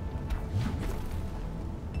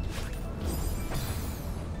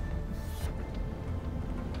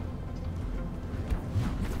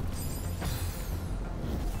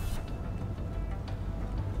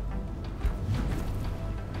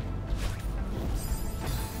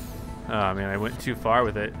 Oh man, I went too far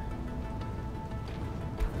with it.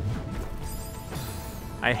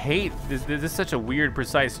 I hate this. This is such a weird,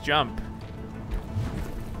 precise jump.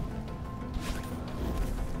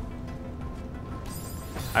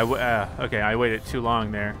 Okay, I waited too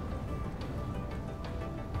long there.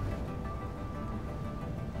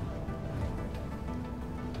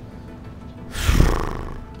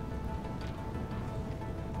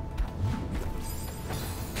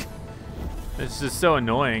 It's just so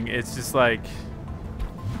annoying. It's just like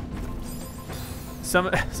some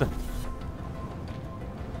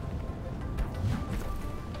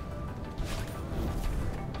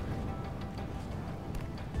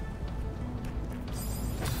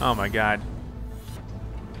oh my god.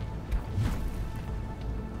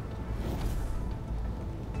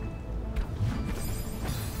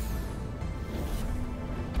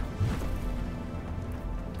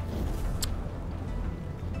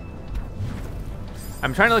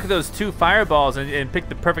 I'm trying to look at those two fireballs and pick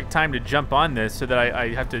the perfect time to jump on this so that I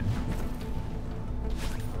have to...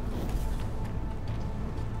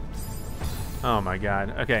 Oh my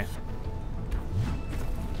god. Okay.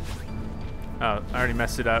 Oh, I already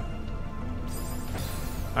messed it up.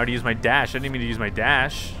 I already used my dash. I didn't mean to use my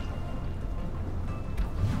dash.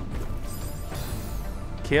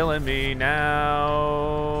 Killing me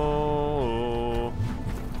now.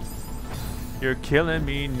 You're killing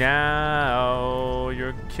me now.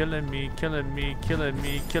 You're killing me, killing me, killing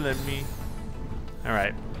me, killing me. All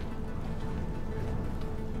right.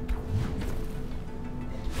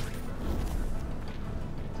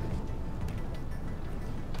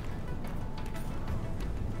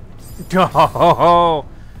 Oh,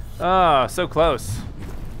 oh, so close.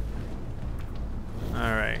 All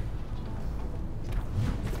right.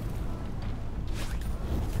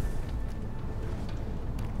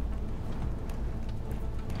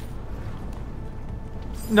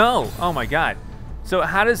 No. Oh my god. So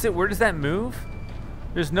how does it, where does that move?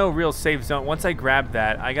 There's no real safe zone. Once I grab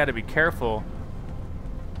that, I gotta be careful.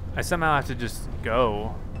 I somehow have to just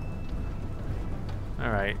go. All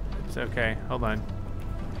right. It's okay. Hold on.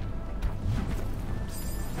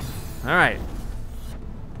 All right.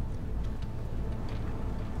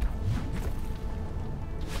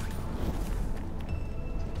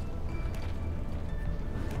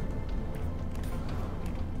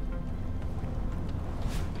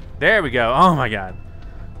 There we go. Oh my god.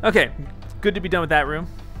 Okay, good to be done with that room.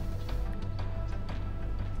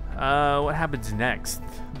 What happens next,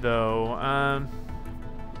 though?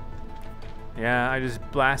 Yeah, I just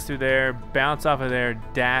blast through there, bounce off of there,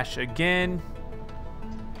 dash again.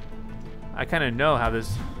 I kind of know how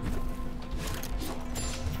this...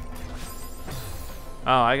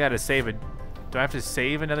 Oh, I gotta save it. Do I have to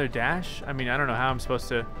save another dash? I mean, I don't know how I'm supposed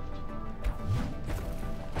to...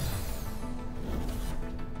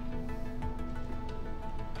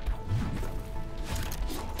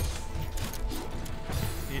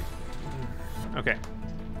 Okay.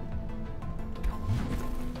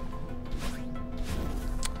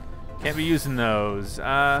 Can't be using those.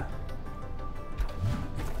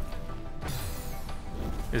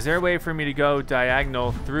 Is there a way for me to go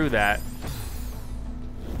diagonal through that?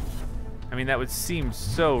 I mean, that would seem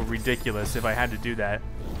so ridiculous if I had to do that.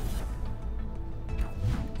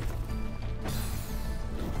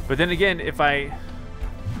 But then again, if I...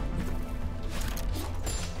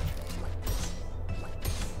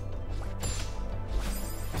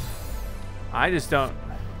 I just don't...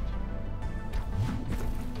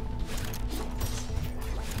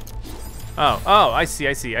 Oh, I see.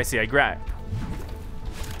 I grab.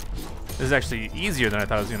 This is actually easier than I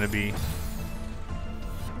thought it was going to be.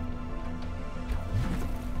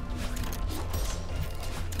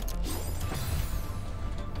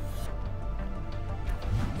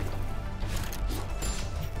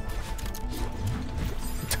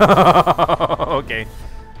 Okay.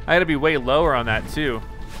 I gotta be way lower on that too.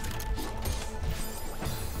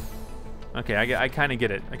 Okay, I kind of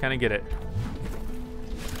get it.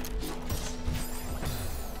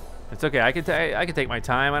 It's okay. I can take my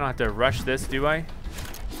time. I don't have to rush this, do I?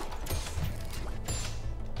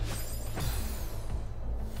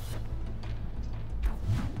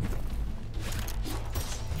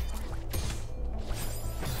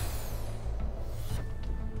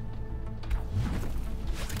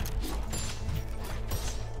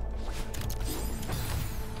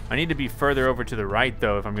 I need to be further over to the right,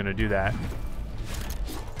 though, if I'm going to do that.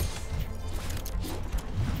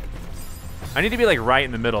 I need to be, like, right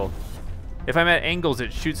in the middle. If I'm at angles,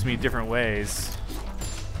 it shoots me different ways.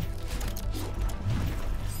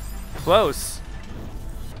 Close.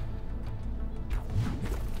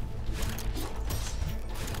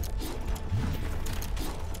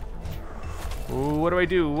 Ooh, what do I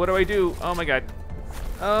do? What do I do? Oh, my God.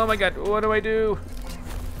 Oh, my God. What do I do?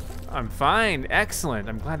 I'm fine. Excellent.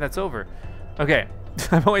 I'm glad that's over. Okay.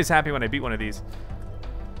 I'm always happy when I beat one of these.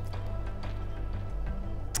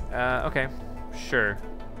 Okay. Sure.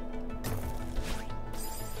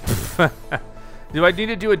 Do I need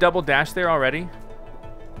to do a double dash there already?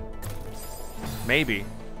 Maybe.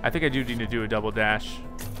 I think I do need to do a double dash.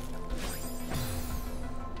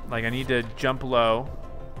 Like, I need to jump low.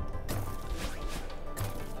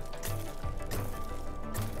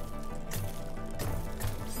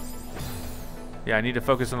 Yeah, I need to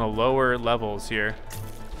focus on the lower levels here.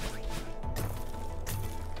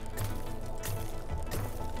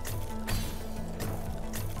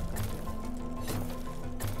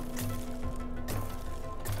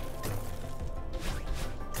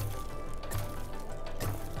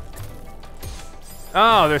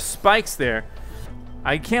 Oh, there's spikes there.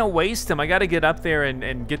 I can't waste them. I gotta get up there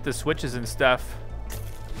and get the switches and stuff.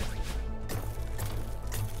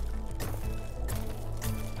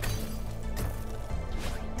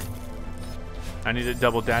 I need to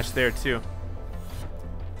double dash there too.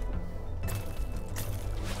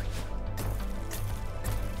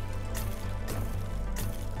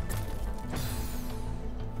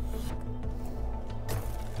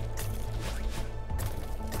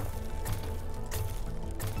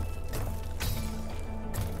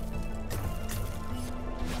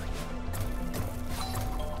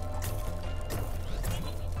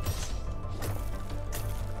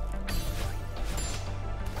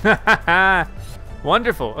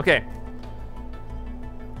 Wonderful. Okay.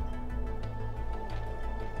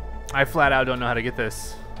 I flat out don't know how to get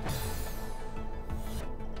this.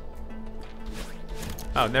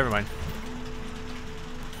 Oh, never mind.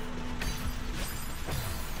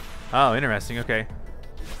 Oh, interesting. Okay.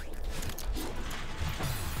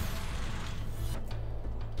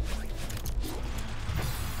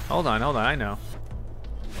 Hold on, I know.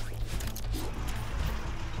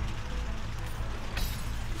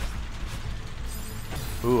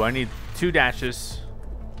 Ooh, I need 2 dashes.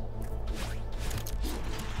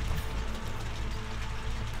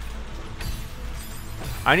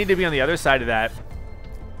 I need to be on the other side of that.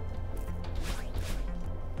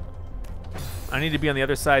 I need to be on the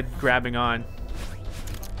other side grabbing on.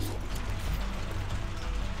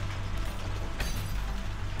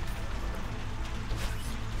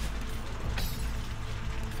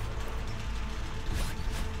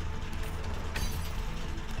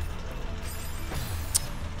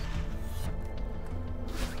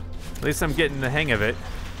 At least I'm getting the hang of it.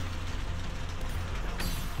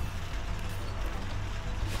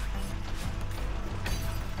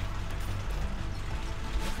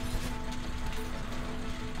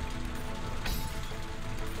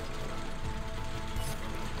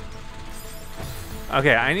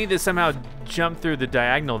 Okay, I need to somehow jump through the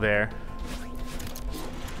diagonal there.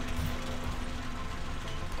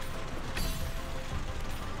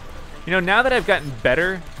 You know, now that I've gotten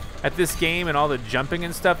better at this game and all the jumping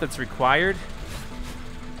and stuff that's required,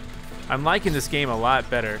 I'm liking this game a lot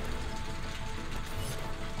better.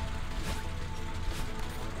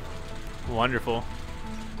 Wonderful.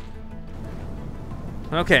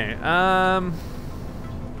 Okay,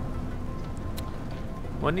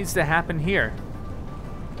 what needs to happen here?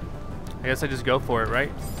 I guess I just go for it,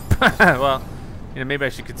 right? Well, you know, maybe I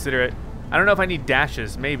should consider it. I don't know if I need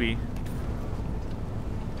dashes, maybe.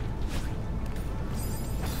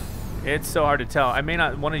 It's so hard to tell. I may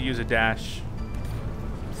not want to use a dash.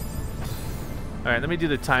 All right, let me do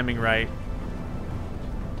the timing right.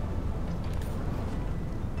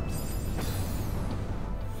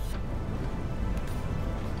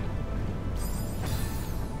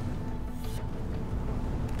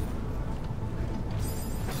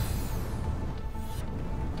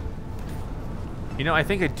 You know, I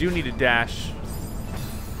think I do need a dash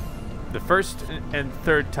the first and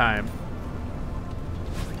third time.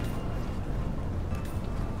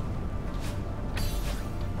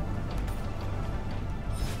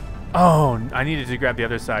 Oh, I needed to grab the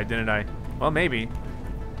other side, didn't I? Well, maybe.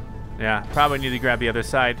 Yeah, probably need to grab the other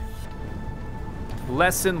side.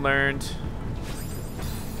 Lesson learned.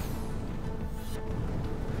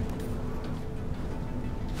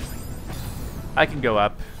 I can go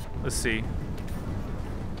up. Let's see.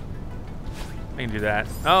 I can do that.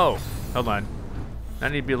 Oh, hold on. I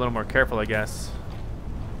need to be a little more careful, I guess.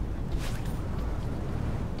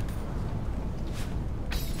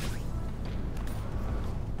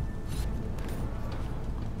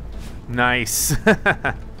 Nice.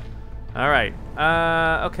 All right.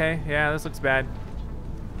 Okay. Yeah, this looks bad.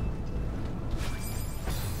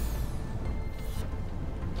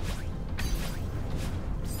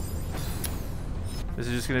 This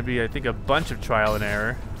is just going to be, I think, a bunch of trial and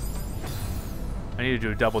error. I need to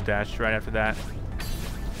do a double dash right after that.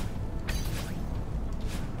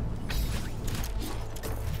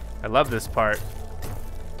 I love this part.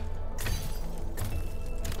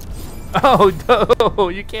 Oh, no,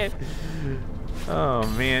 you can't. Oh,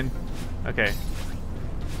 man. Okay.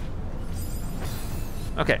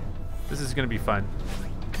 Okay. This is going to be fun.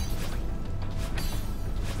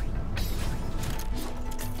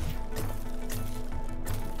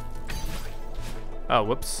 Oh,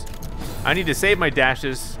 whoops. I need to save my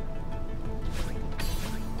dashes.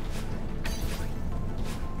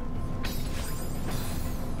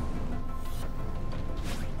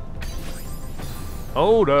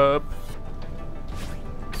 Hold up.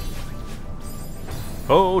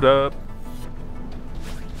 Hold up.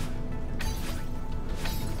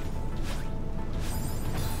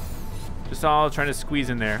 Just all trying to squeeze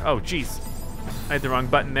in there. Oh, jeez. I hit the wrong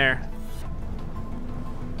button there.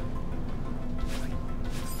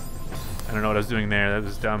 I don't know what I was doing there. That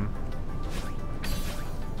was dumb.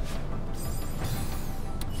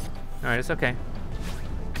 Alright, it's okay.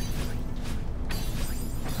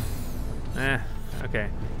 Okay.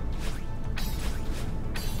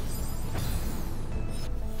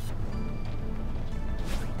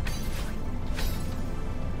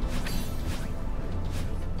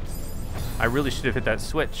 I really should have hit that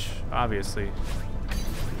switch, obviously.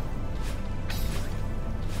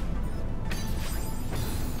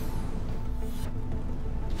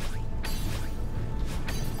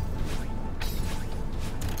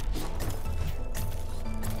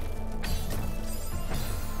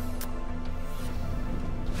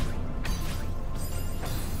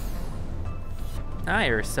 Hi,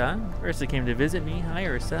 Ursa. Ursa came to visit me. Hi,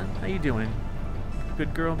 Ursa. How you doing?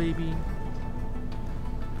 Good girl, baby?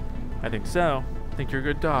 I think so. I think you're a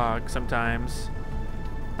good dog sometimes.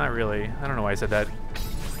 Not really. I don't know why I said that.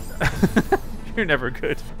 You're never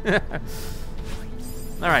good.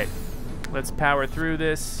 All right. Let's power through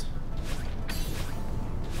this.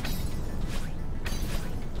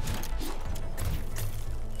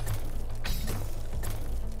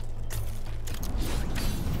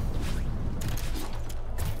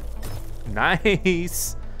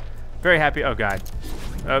 Nice. Very happy. Oh, God.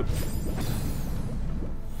 Oh.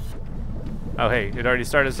 Oh, hey. It already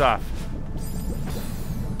started us off.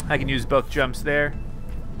 I can use both jumps there.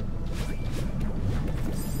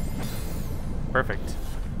 Perfect.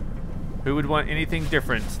 Who would want anything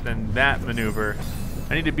different than that maneuver?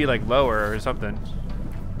 I need to be, like, lower or something.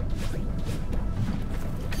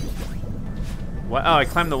 What? Oh, I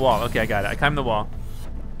climbed the wall. Okay, I got it. I climbed the wall.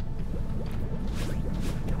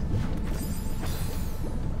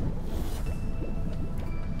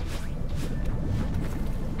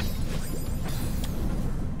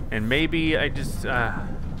 And maybe I just,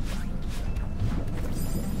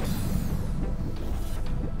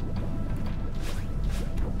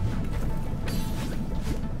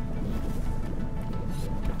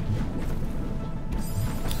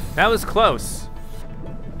 That was close.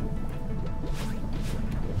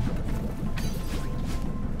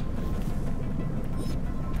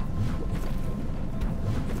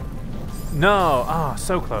 No. Oh,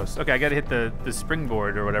 so close. Okay, I gotta hit the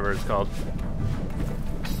springboard or whatever it's called.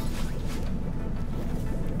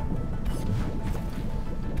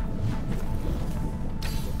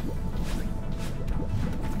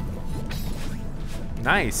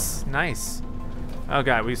 Nice, nice. Oh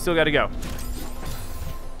god, we still gotta go.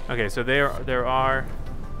 Okay, so there are.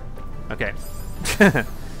 Okay.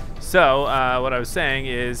 So what I was saying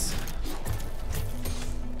is.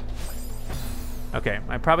 Okay,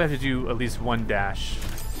 I probably have to do at least one dash.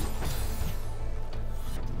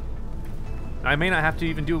 I may not have to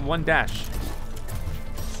even do one dash.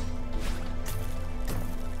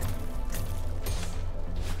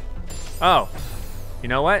 Oh, you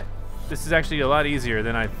know what? This is actually a lot easier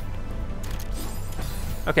than I...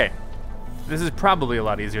 Okay, this is probably a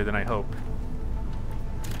lot easier than I hope.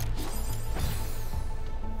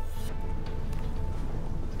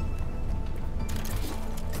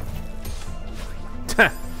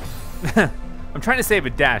 I'm trying to save a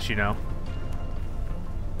dash, you know.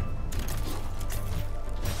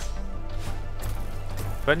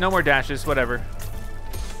 But no more dashes, whatever.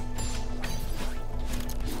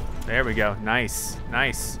 There we go. Nice,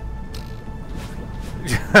 nice.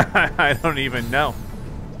 I don't even know.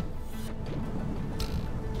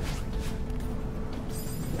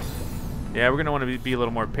 Yeah, we're gonna want to be a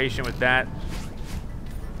little more patient with that.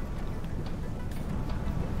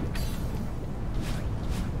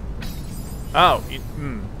 Oh,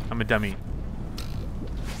 I'm a dummy.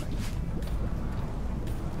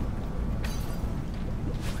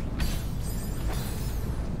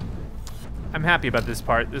 I'm happy about this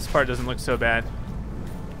part. This part doesn't look so bad.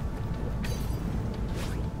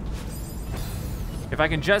 If I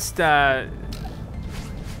can just I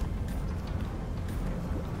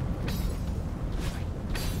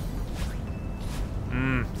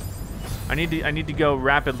need to go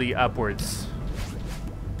rapidly upwards.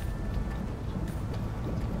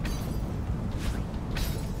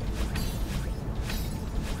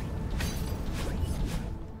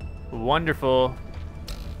 Wonderful.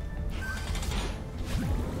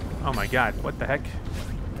 Oh my god, what the heck?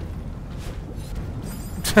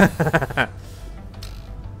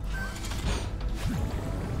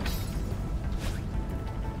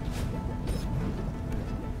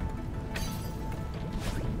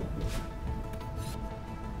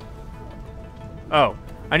 Oh,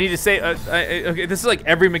 I need to say, okay, this is like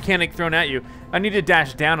every mechanic thrown at you. I need to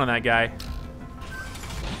dash down on that guy.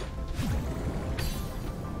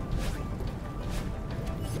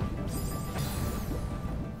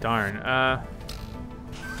 Darn,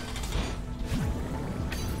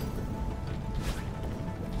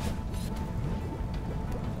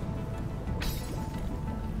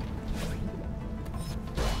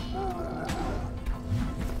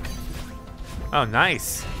 oh,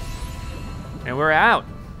 nice. And we're out.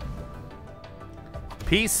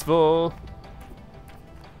 Peaceful.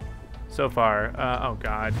 So far. Oh,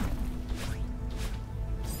 God.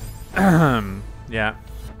 Yeah.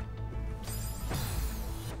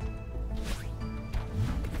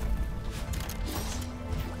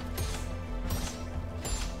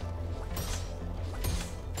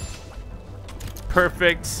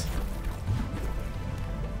 Perfect.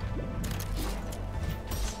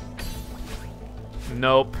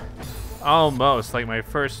 Nope. Almost, like my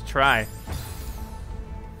first try.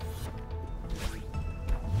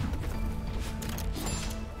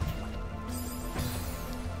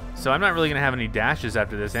 So I'm not really gonna have any dashes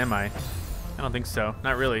after this, am I? I don't think so,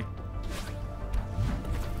 not really.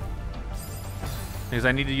 Because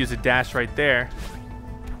I need to use a dash right there.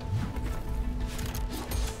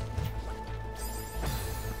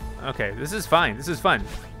 Okay, this is fine, this is fun.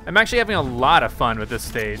 I'm actually having a lot of fun with this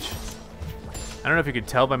stage. I don't know if you could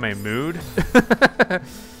tell by my mood.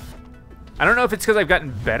 I don't know if it's because I've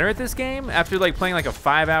gotten better at this game after like playing like a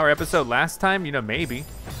 5-hour episode last time. You know, maybe.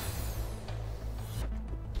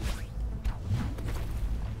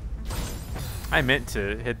 I meant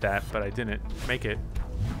to hit that, but I didn't make it.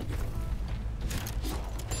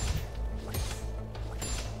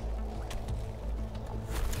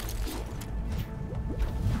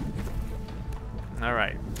 All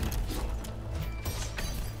right.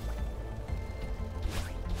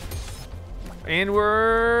 And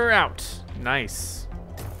we're out. Nice.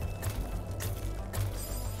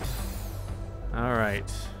 All right.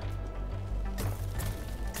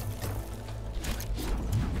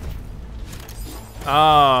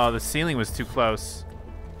 Oh, the ceiling was too close.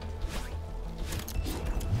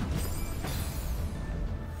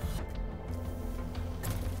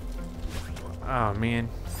 Oh, man.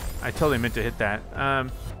 I totally meant to hit that.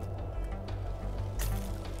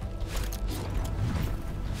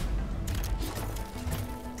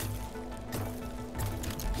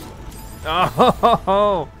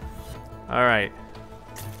 Oh! All right.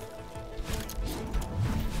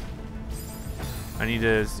 I need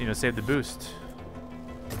to, you know, save the boost.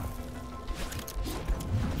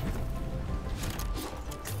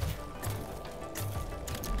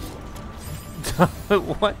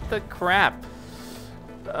 What the crap?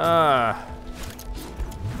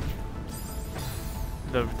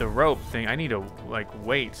 The rope thing. I need to like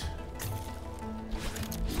wait.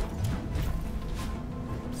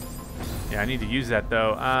 Yeah, I need to use that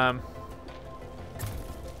though.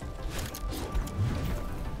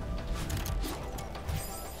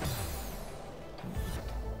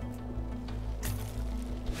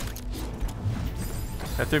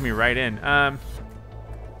 That threw me right in. I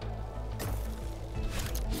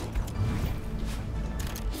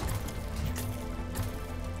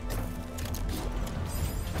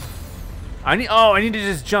need to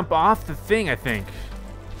just jump off the thing, I think.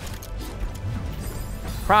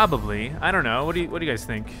 Probably. I don't know. What do you guys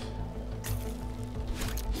think?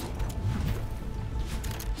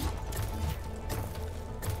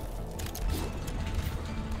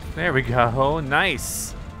 There we go.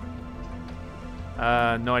 Nice.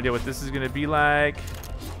 No idea what this is gonna be like.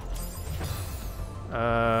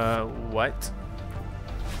 What?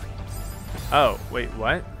 Oh, wait,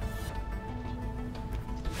 what?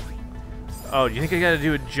 Oh, do you think I gotta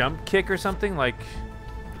do a jump kick or something? Like,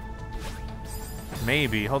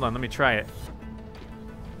 maybe. Hold on, let me try it.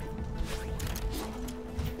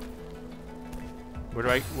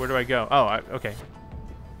 Where do I go? Oh, okay.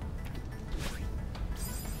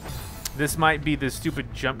 This might be the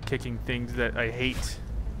stupid jump kicking things that I hate.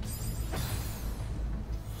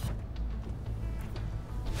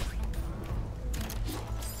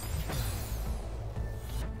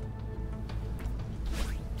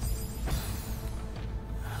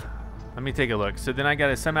 Let me take a look. So then I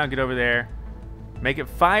gotta somehow get over there, make it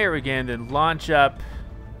fire again, then launch up.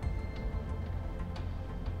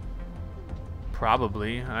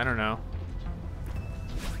 Probably. I don't know.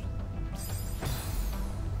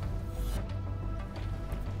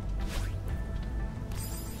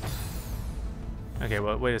 Okay,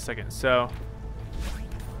 well, wait a second. So,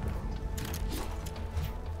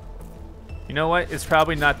 you know what? It's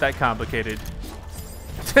probably not that complicated.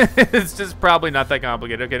 It's just probably not that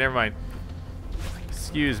complicated. Okay, never mind.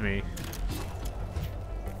 Excuse me.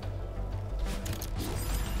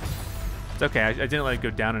 It's okay. I didn't let it go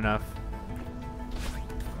down enough.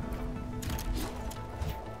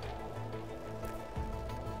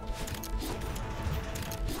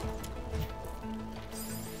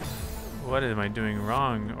 What am I doing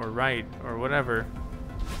wrong or right or whatever?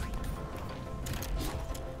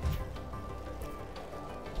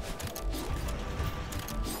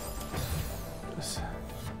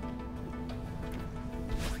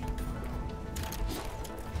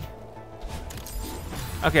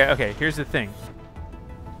 Okay, here's the thing.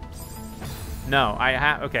 No, I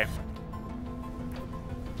have, okay.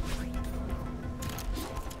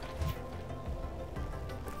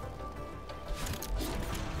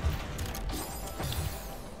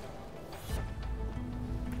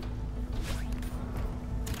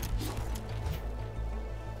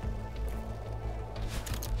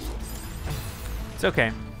 It's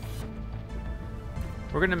okay.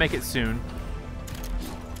 We're gonna make it soon.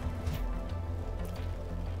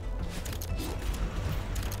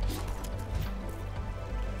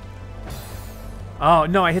 Oh,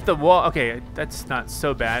 no, I hit the wall. Okay, that's not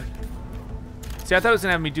so bad. See, I thought it was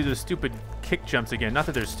gonna have me do those stupid kick jumps again. Not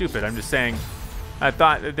that they're stupid, I'm just saying I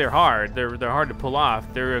thought that they're hard. They're hard to pull off.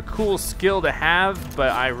 They're a cool skill to have,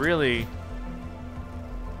 but I really...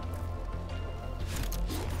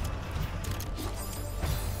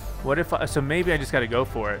 What if I, so maybe I just gotta go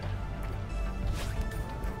for it.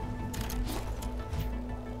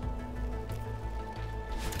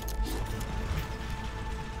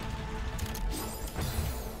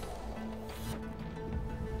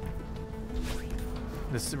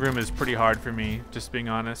 This room is pretty hard for me, just being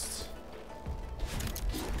honest.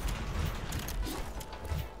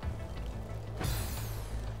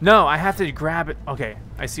 No, I have to grab it. Okay,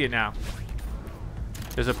 I see it now.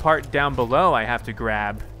 There's a part down below I have to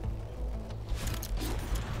grab.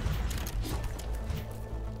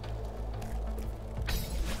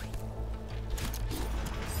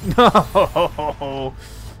 No!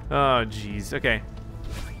 Oh, jeez. Okay.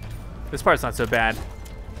 This part's not so bad.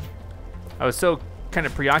 I was so kind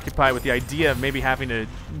of preoccupied with the idea of maybe having to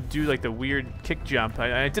do like the weird kick jump.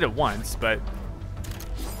 I did it once, but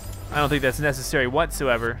I don't think that's necessary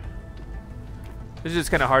whatsoever. It's just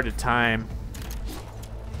kind of hard to time.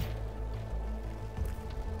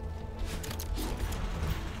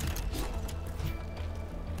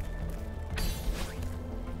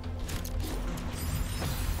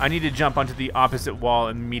 I need to jump onto the opposite wall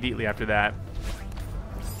immediately after that.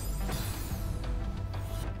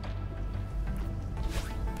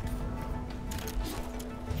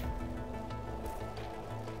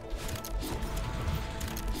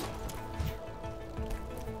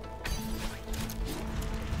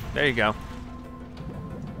 There you go.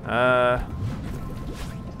 Yeah,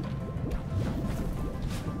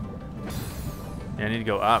 I need to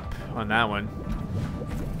go up on that one.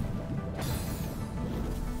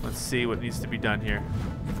 Let's see what needs to be done here.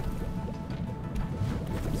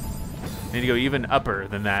 I need to go even upper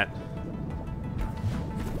than that.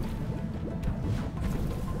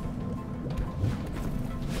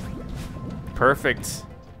 Perfect.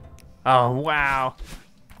 Oh, wow.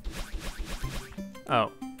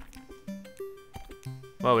 Oh.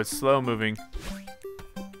 Whoa, it's slow moving.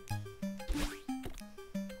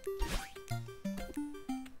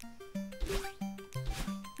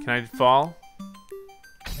 Can I fall?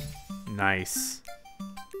 Nice.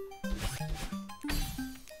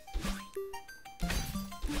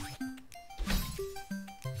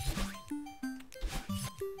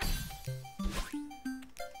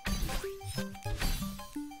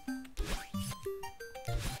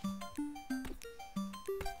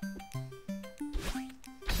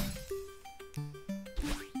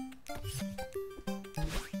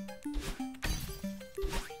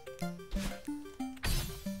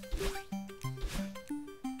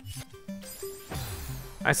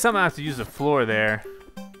 I somehow have to use the floor there.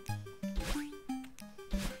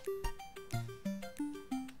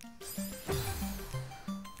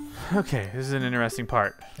 Okay, this is an interesting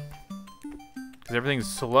part. Because everything's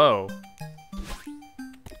slow.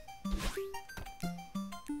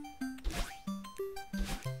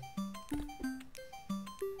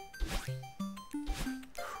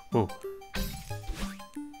 Ooh.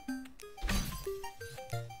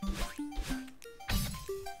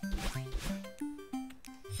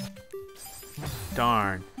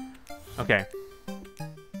 Darn. Okay.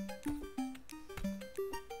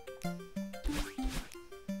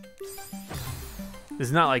 This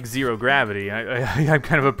is not like zero gravity. I'm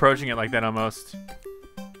kind of approaching it like that almost.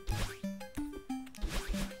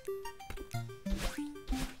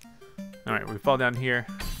 Alright, we fall down here.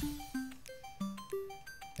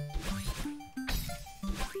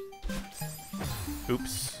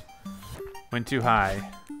 Oops. Went too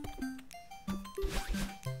high.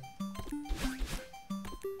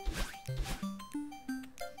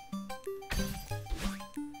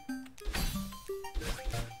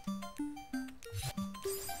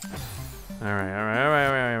 Alright.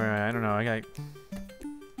 I don't know. I got.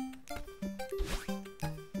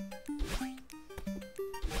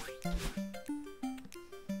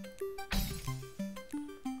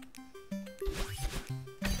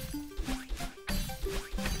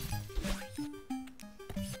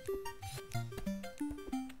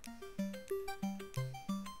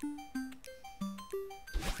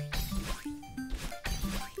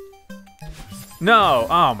 No!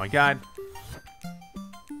 Oh my god.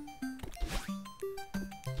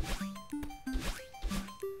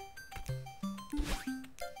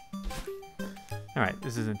 Alright,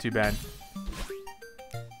 this isn't too bad.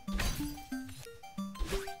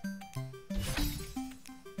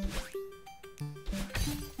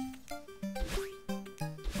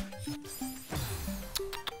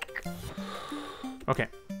 Okay.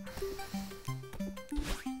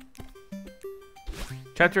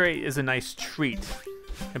 Chapter 8 is a nice treat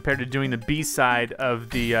compared to doing the B-side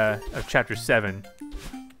of the of Chapter 7.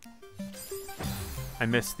 I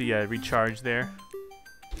missed the recharge there.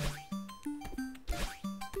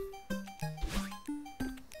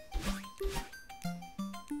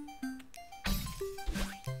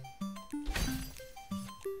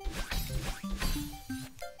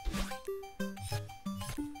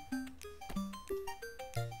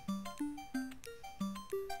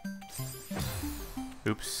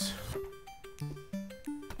 Oops.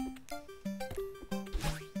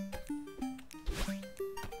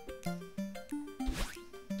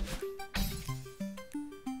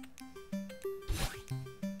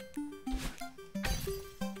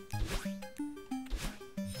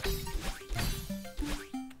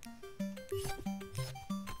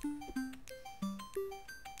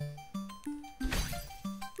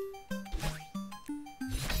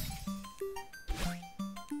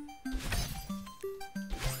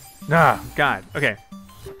 Ah, God. Okay.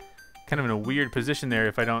 Kind of in a weird position there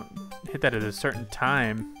if I don't hit that at a certain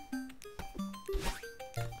time.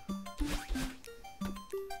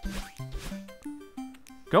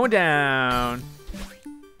 Going down.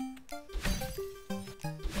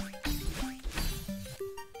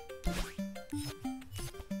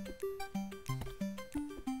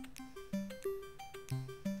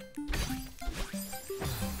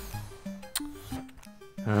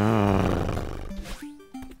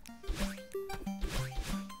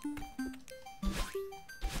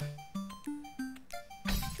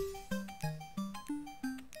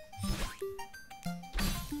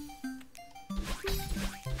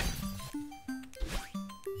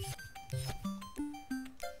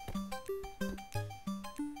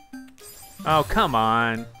 Oh, come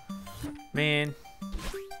on, man.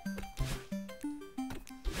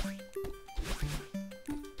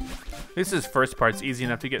 This first part's easy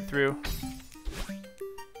enough to get through.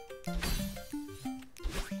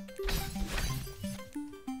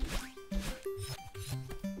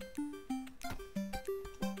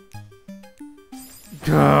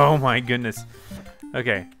 Oh my goodness.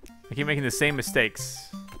 Okay, I keep making the same mistakes.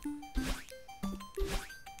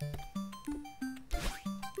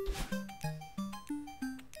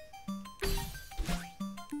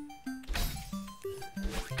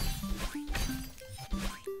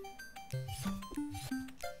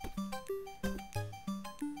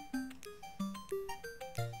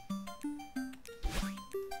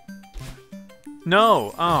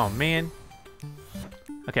 No! Oh, man.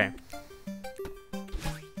 Okay.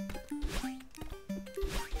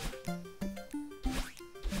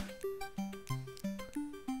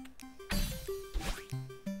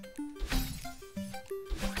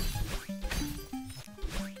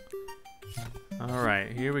 All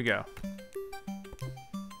right, here we go.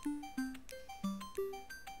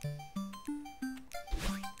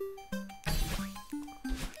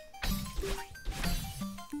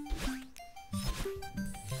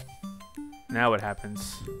 Now what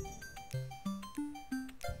happens?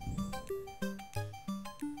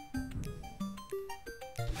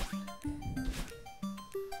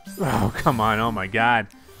 Oh, come on. Oh, my God.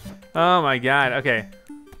 Oh, my God. Okay.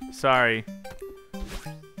 Sorry.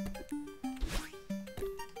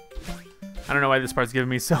 I don't know why this part's giving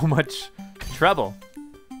me so much trouble.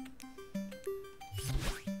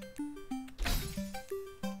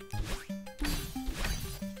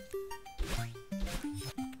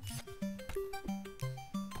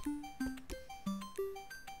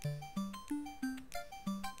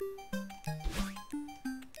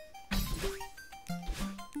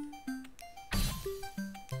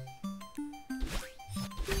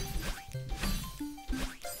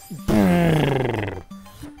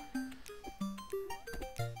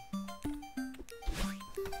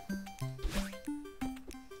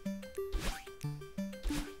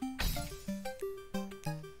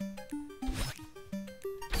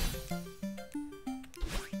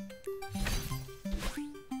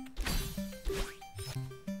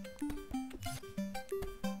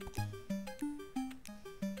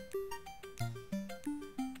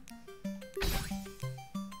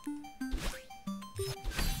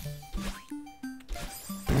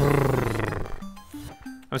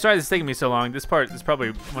 I'm sorry this is taking me so long. This part is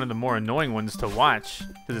probably one of the more annoying ones to watch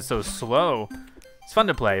because it's so slow. It's fun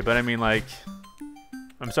to play, but I mean, like,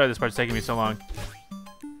 I'm sorry this part's taking me so long.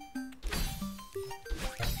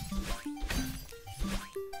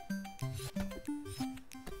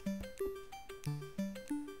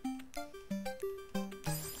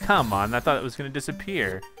 Come on, I thought it was going to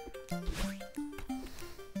disappear.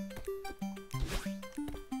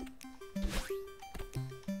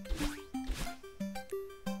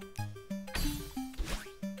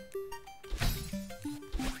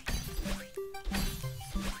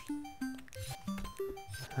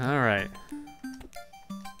 All right.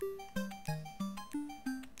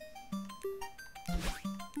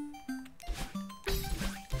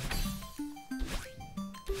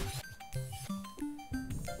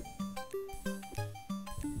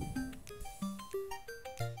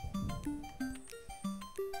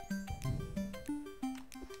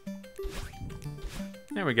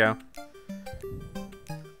 There we go.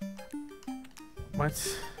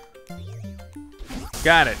 What?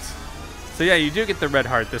 Got it. So yeah, you do get the red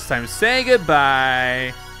heart this time. Say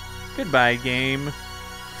goodbye. Goodbye, game.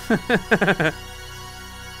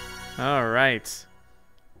 All right.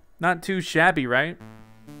 Not too shabby, right?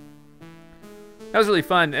 That was really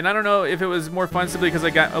fun, and I don't know if it was more fun simply because I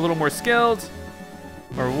got a little more skilled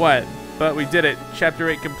or what, but we did it. Chapter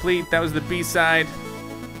 8 complete. That was the B-side.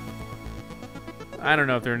 I don't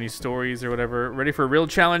know if there are any stories or whatever. Ready for a real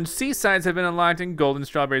challenge? C-sides have been unlocked and golden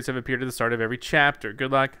strawberries have appeared at the start of every chapter.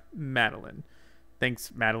 Good luck, Madeline.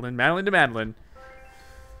 Thanks, Madeline. Madeline to Madeline.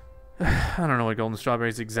 I don't know what golden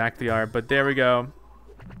strawberries exactly are, but there we go.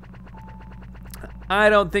 I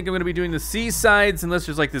don't think I'm going to be doing the seasides unless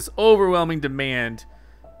there's like this overwhelming demand.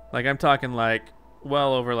 Like I'm talking like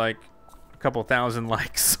well over like a couple thousand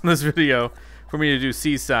likes on this video for me to do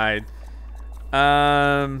seaside.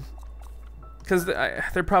 Because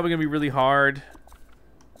they're probably going to be really hard.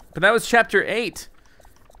 But that was chapter 8.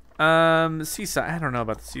 Seaside. I don't know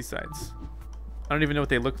about the seasides. I don't even know what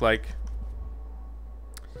they look like.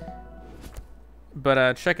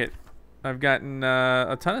 But check it. I've gotten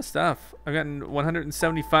a ton of stuff. I've gotten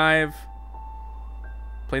 175.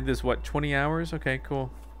 Played this, what, 20 hours? Okay,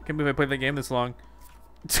 cool. Can't believe I played that game this long.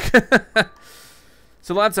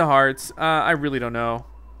 So lots of hearts. I really don't know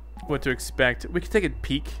what to expect. We could take a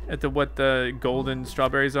peek at what the golden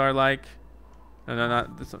strawberries are like. No,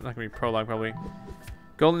 that's not gonna be prologue probably.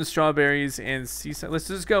 Golden strawberries and seaside. Let's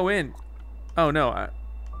just go in. Oh no.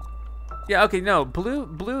 Yeah, okay, no.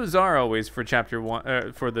 Blues are always for chapter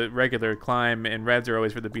 1, for the regular climb, and reds are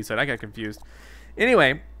always for the B-side. I got confused.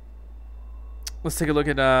 Anyway, let's take a look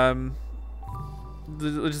at let's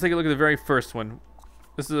just take a look at the very first one.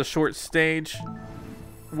 This is a short stage.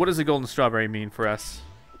 What does a golden strawberry mean for us?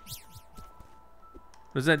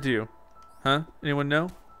 What does that do? Huh? Anyone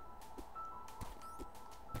know?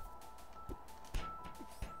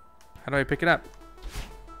 How do I pick it up?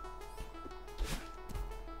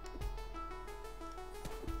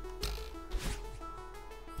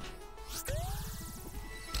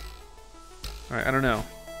 Alright, I don't know.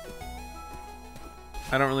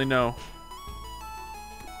 I don't really know.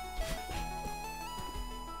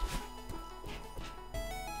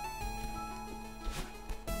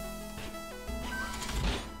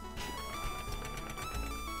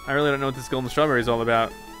 I really don't know what this golden strawberry is all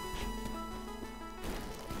about.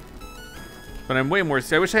 But I'm way more...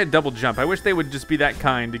 I wish I had double jump. I wish they would just be that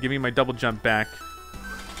kind to give me my double jump back.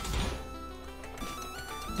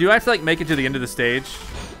 Do I have to like make it to the end of the stage?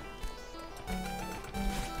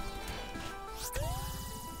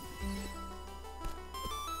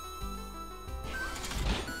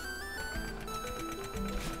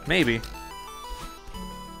 Maybe.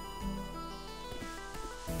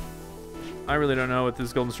 I really don't know what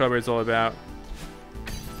this golden strawberry is all about.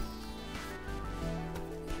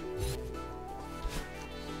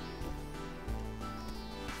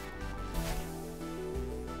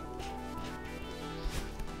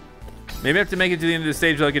 Maybe I have to make it to the end of the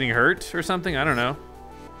stage without getting hurt or something? I don't know.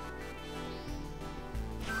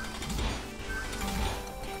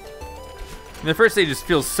 And the first stage just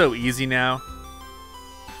feels so easy now.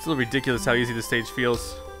 It's a little ridiculous how easy the stage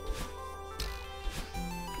feels.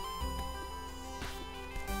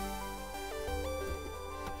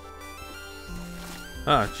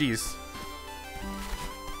 Oh, jeez.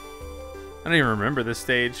 I don't even remember this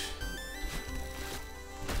stage.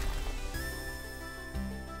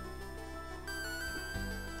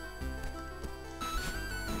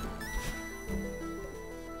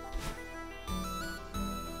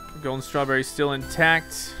 Golden strawberry still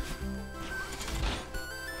intact.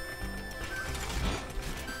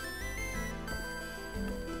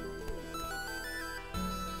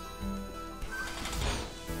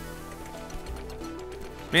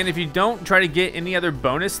 Man, if you don't try to get any other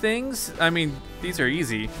bonus things, I mean, these are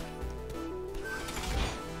easy.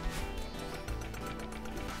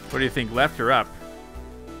 What do you think, left or up?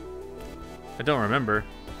 I don't remember.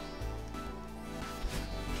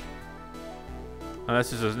 Oh,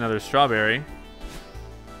 that's just another strawberry.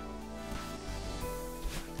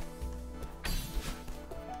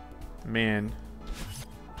 Man.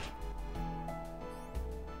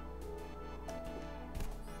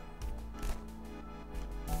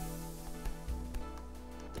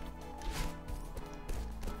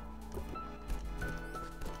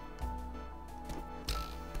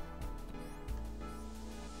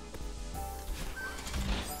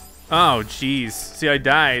 Oh, jeez. See, I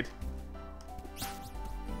died.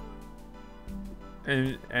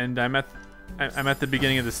 And I'm at the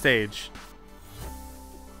beginning of the stage.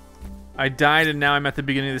 I died and now I'm at the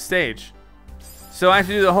beginning of the stage. So I have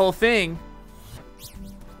to do the whole thing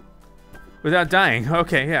without dying.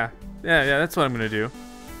 Okay, yeah. Yeah, that's what I'm gonna do.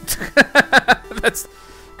 That's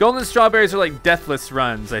golden strawberries are like deathless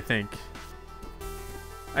runs, I think.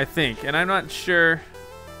 And I'm not sure.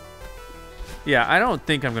 Yeah, I don't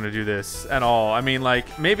think I'm gonna do this at all. I mean,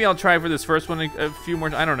 like, maybe I'll try for this first one a few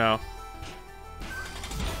more. I don't know.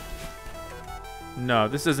 No,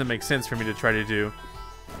 this doesn't make sense for me to try to do.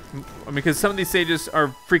 Because some of these stages are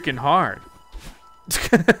freaking hard.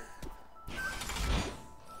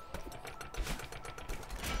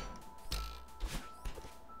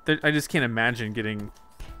 I just can't imagine getting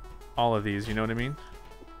all of these, you know what I mean?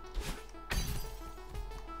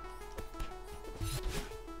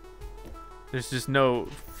 There's just no,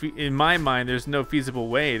 in my mind, there's no feasible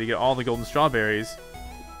way to get all the golden strawberries.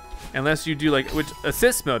 Unless you do like,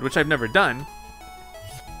 assist mode, which I've never done.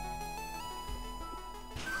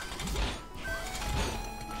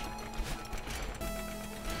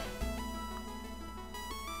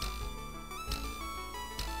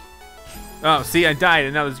 Oh, see, I died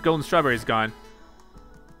and now this golden strawberry's gone.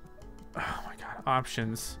 Oh my god,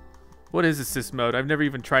 options. What is assist mode? I've never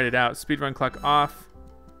even tried it out. Speedrun clock off.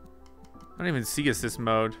 I don't even see assist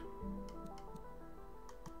mode.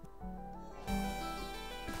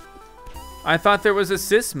 I thought there was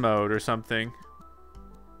assist mode or something.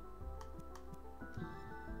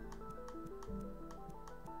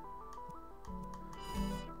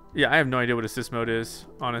 Yeah, I have no idea what assist mode is,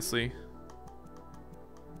 honestly.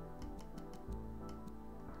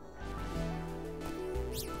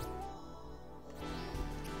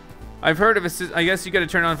 I've heard of assist. I guess you gotta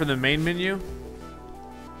turn on from the main menu.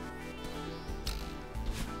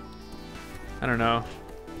 I don't know.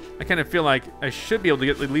 I kind of feel like I should be able to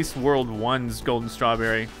get at least World 1's golden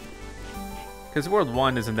strawberry. Because World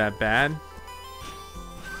 1 isn't that bad.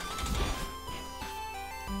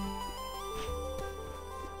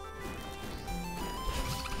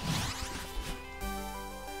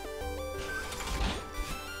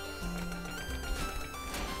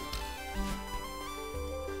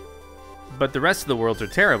 But the rest of the worlds are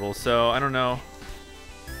terrible, so I don't know.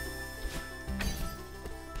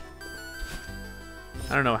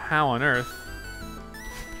 I don't know how on earth.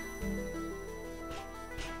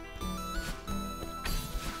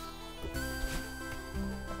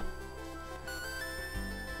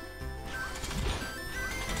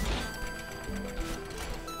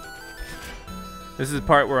 This is the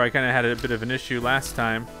part where I kind of had a bit of an issue last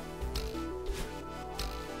time.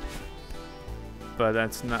 But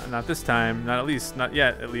that's not this time. Not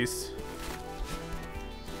yet, at least.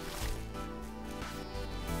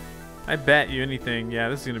 I bet you anything. Yeah,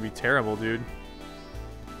 this is gonna be terrible, dude.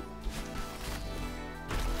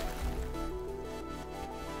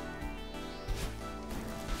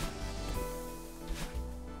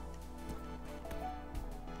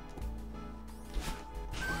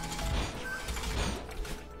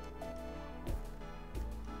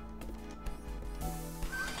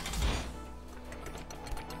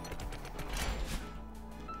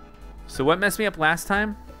 So what messed me up last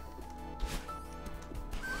time?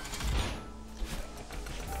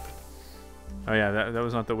 Oh yeah, that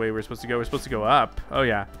was not the way we're supposed to go. We're supposed to go up. Oh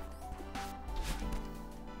yeah.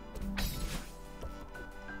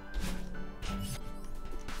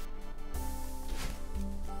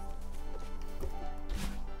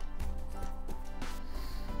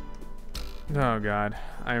 Oh god,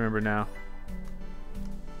 I remember now.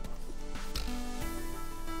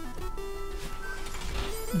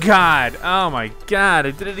 God, oh my god,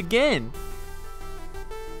 I did it again.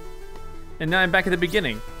 And now I'm back at the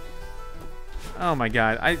beginning. Oh my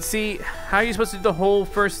god, I see, how are you supposed to do the whole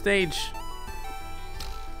first stage?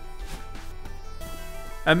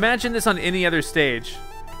 Imagine this on any other stage.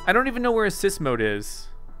 I don't even know where assist mode is.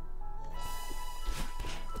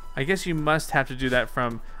 I guess you must have to do that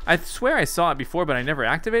from, I swear I saw it before, but I never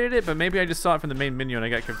activated it, but maybe I just saw it from the main menu and I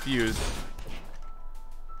got confused.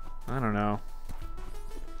 I don't know.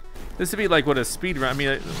 This would be like what a speed run. I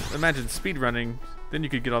mean, imagine speed running. Then you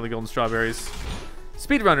could get all the golden strawberries.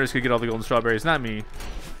 Speedrunners could get all the golden strawberries, not me.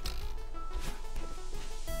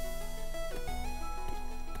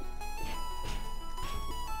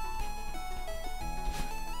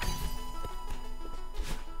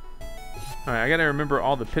 Alright, I gotta remember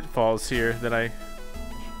all the pitfalls here that I...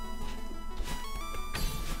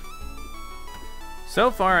 So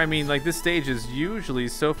far, I mean, like, this stage is usually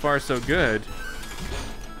so far so good.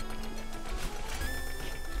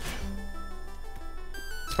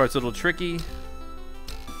 This part's a little tricky.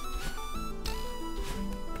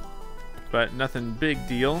 But nothing big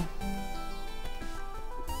deal.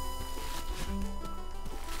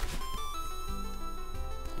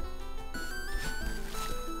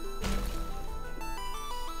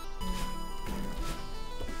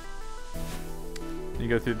 You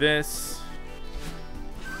go through this.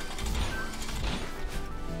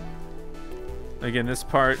 Again, this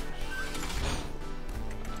part,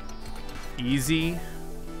 easy.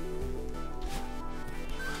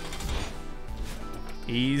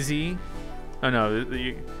 Easy. Oh no,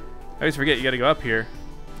 I always forget you gotta go up here.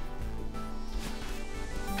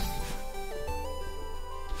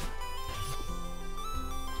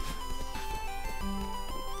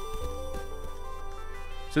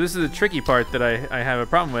 So this is the tricky part that I have a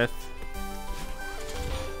problem with.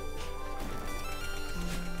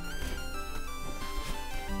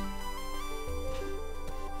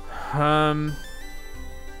 Um.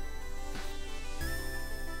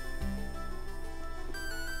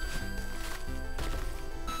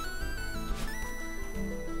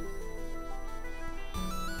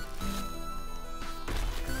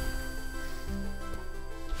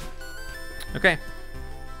 Okay.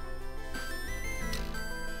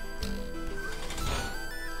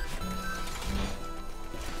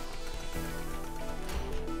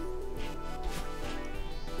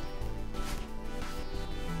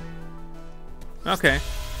 Okay.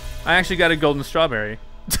 I actually got a golden strawberry.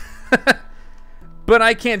 But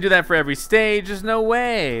I can't do that for every stage. There's no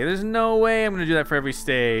way. There's no way I'm going to do that for every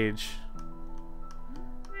stage.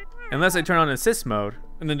 Unless I turn on assist mode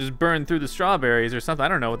and then just burn through the strawberries or something. I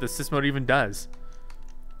don't know what the assist mode even does.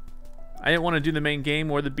 I didn't want to do the main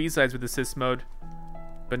game or the B-sides with assist mode.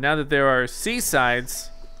 But now that there are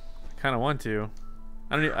C-sides, I kind of want to.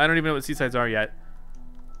 I don't even know what C-sides are yet.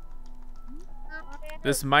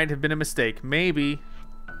 This might have been a mistake. Maybe.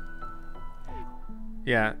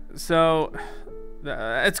 Yeah, so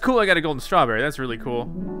it's cool I got a golden strawberry. That's really cool.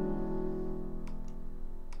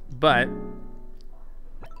 But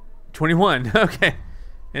 21. Okay.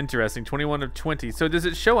 Interesting. 21 of 20. So does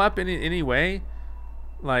it show up in any way?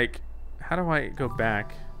 Like, how do I go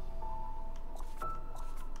back?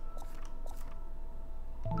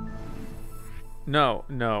 No.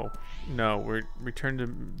 We're return to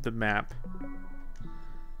the map.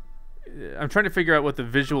 I'm trying to figure out what the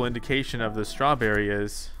visual indication of the strawberry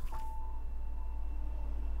is.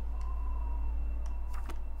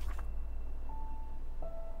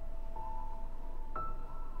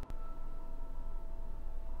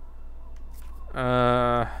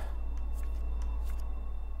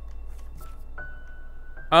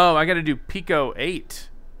 Oh, I gotta do Pico 8.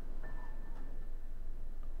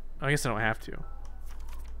 I guess I don't have to.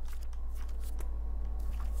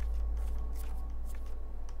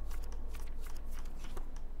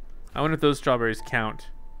 I wonder if those strawberries count.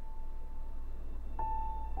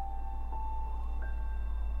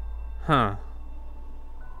 Huh.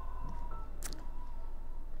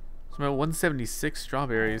 So I'm at 176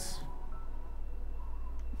 strawberries.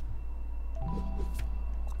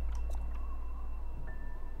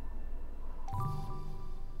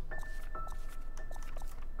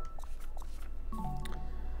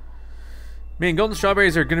 Man, golden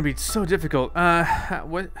strawberries are gonna be so difficult.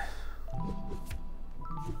 What?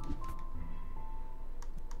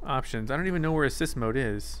 Options. I don't even know where assist mode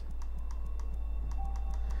is.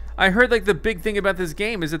 I heard like the big thing about this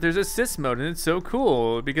game is that there's assist mode and it's so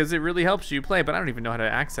cool because it really helps you play, but I don't even know how to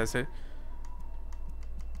access it.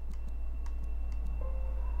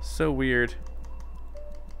 So weird.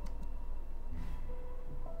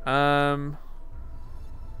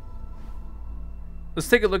 Let's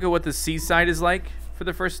take a look at what the seaside is like for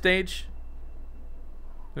the first stage.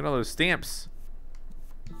 Look at all those stamps.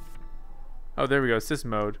 Oh, there we go. Assist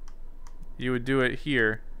mode. You would do it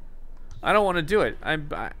here. I don't want to do it.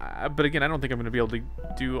 But again, I don't think I'm going to be able to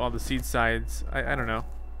do all the seasides. I don't know.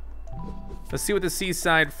 Let's see what the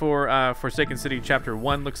seaside for Forsaken City Chapter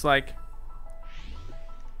 1 looks like.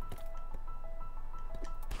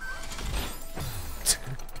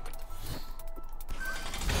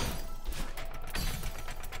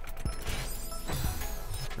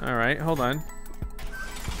 All right, hold on.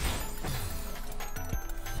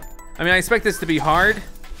 I mean, I expect this to be hard,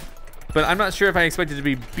 but I'm not sure if I expect it to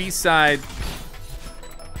be B-side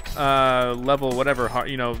level, whatever, hard,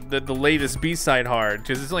 you know, the latest B-side hard,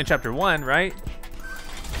 because it's only chapter 1, right?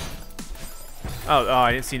 Oh,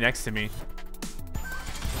 I didn't see next to me.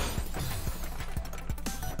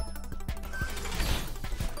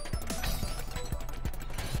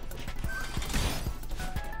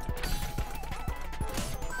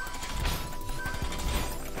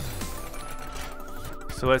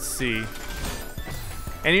 So let's see.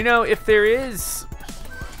 And you know, if there is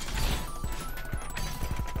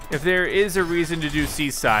a reason to do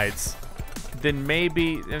seasides, then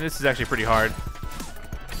maybe, and this is actually pretty hard.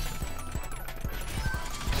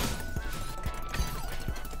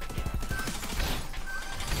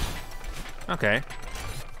 Okay.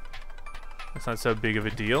 That's not so big of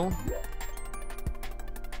a deal.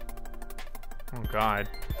 Oh God.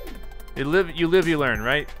 You live, you learn,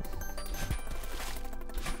 right?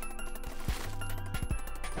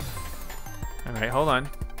 All right, hold on.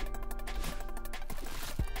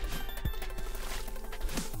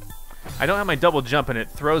 I don't have my double jump and it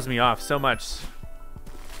throws me off so much.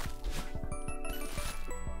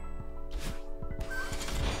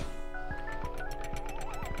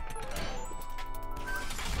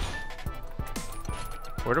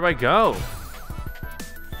 Where do I go?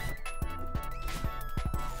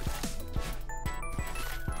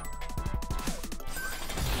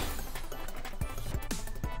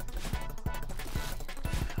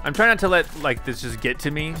 I'm trying not to let like this just get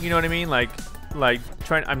to me. You know what I mean? I'm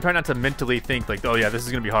trying not to mentally think like, oh yeah, this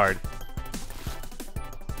is gonna be hard.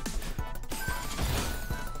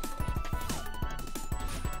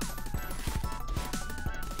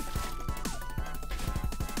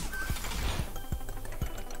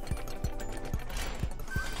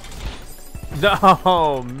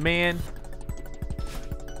 Oh man.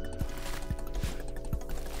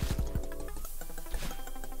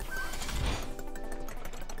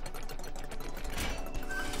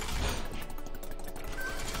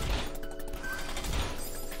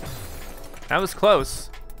 That was close.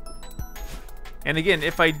 And again,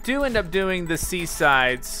 if I do end up doing the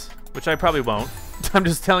seasides, which I probably won't, I'm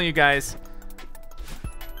just telling you guys,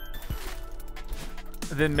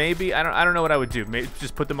 then maybe, I don't know what I would do. Maybe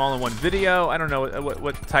just put them all in one video. I don't know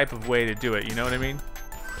what type of way to do it, you know what I mean?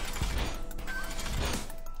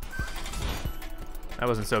 That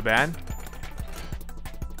wasn't so bad.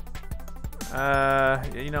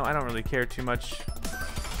 You know, I don't really care too much.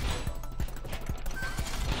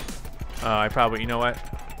 I probably, you know what?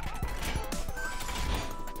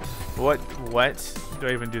 What do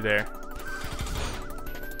I even do there?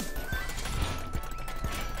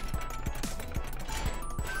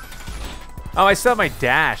 Oh, I still have my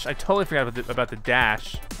dash. I totally forgot about the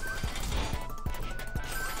dash.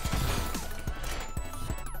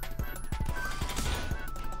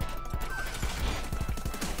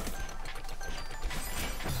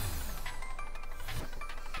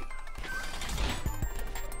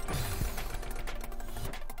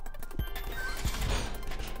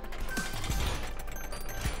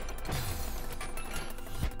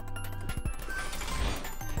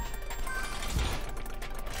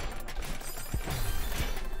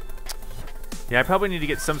 Yeah, I probably need to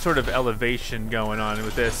get some sort of elevation going on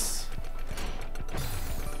with this.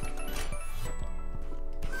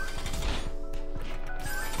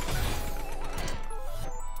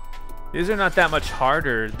 These are not that much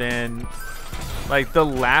harder than, like, the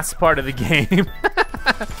last part of the game.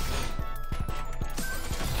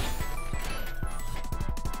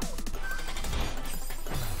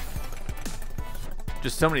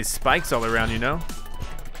 Just so many spikes all around, you know?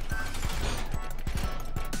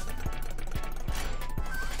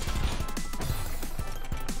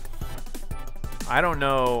 I don't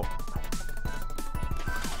know.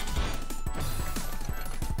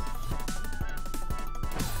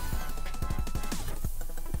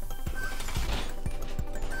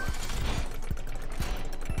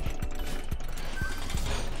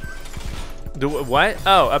 What?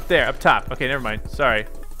 Oh, up there, up top. Okay, never mind. Sorry.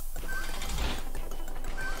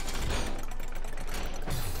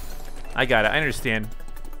 I got it. I understand.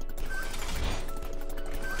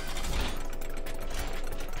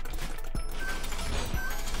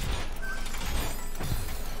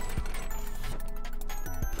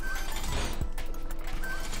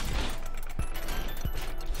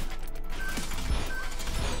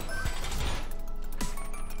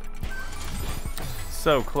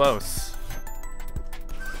 So close.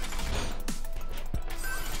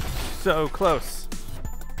 So close.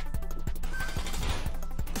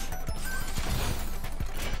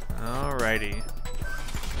 Alrighty.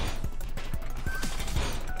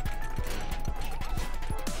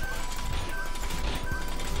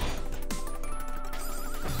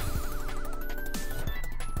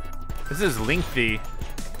 This is lengthy.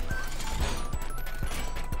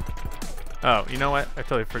 Oh, you know what? I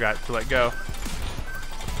totally forgot to let go.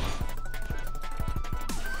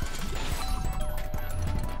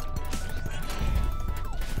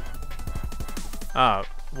 Oh,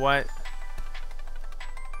 what?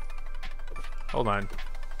 Hold on.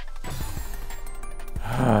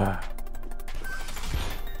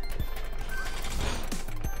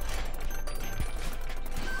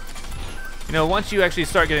 You know, once you actually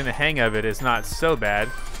start getting the hang of it, it's not so bad.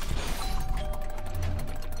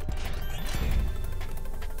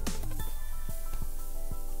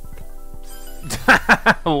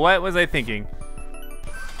 What was I thinking?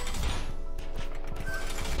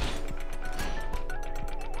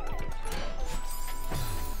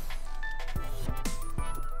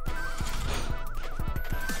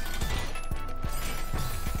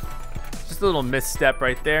 Just a little misstep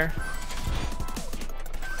right there.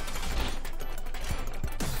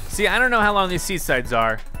 See, I don't know how long these seasides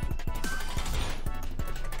are.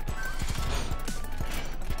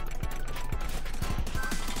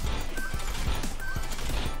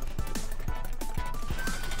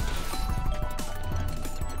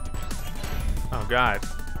 Oh God.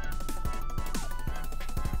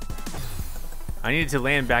 I needed to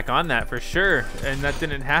land back on that for sure, and that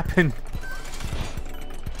didn't happen.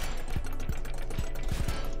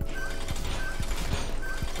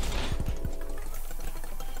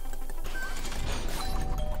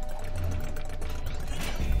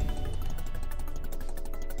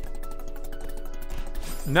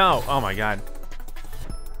 No. Oh my god.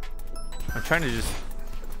 I'm trying to just...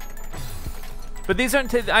 But these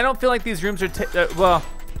aren't... I don't feel like these rooms are... well,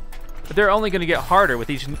 they're only going to get harder with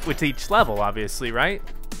each level, obviously, right?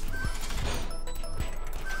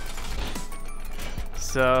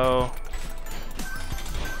 So...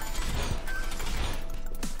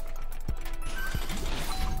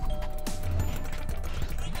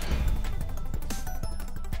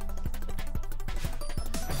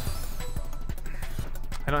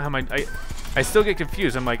 I don't have my... I still get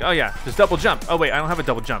confused. I'm like, oh yeah, there's double jump. Oh wait, I don't have a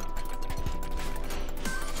double jump.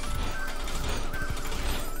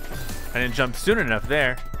 I didn't jump soon enough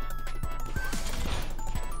there.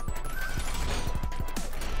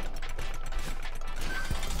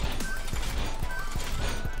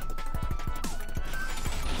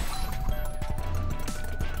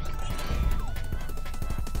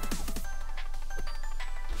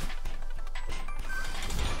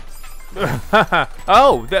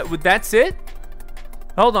 Oh, that's it?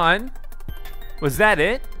 Hold on. Was that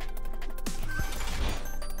it?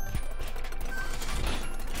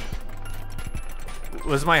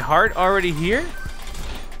 Was my heart already here?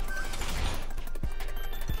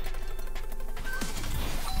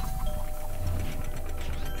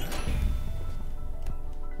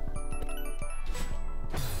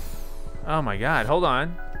 Oh my god, hold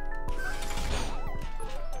on.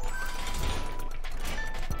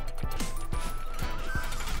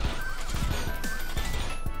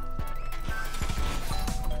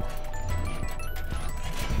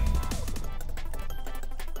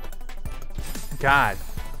 God.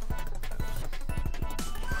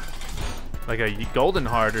 Like a golden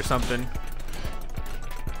heart or something.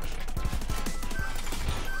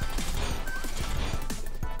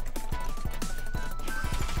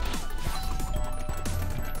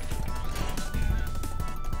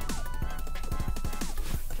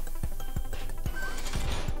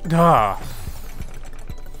 Ah.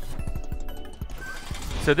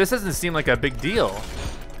 So this doesn't seem like a big deal.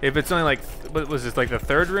 If it's only like, what was this, like the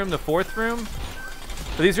third room, the fourth room?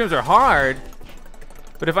 But these rooms are hard.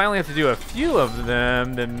 But if I only have to do a few of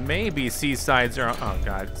them, then maybe Seasides are, oh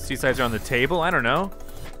god, Seasides are on the table? I don't know.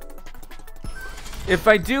 If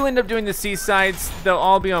I do end up doing the Seasides, they'll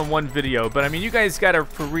all be on one video. But I mean, you guys gotta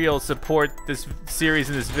for real support this series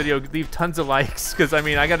and this video. Leave tons of likes, because I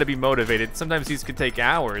mean, I gotta be motivated. Sometimes these could take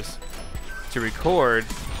hours to record.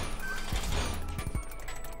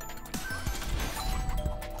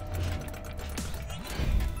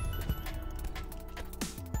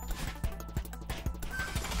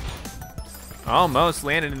 Almost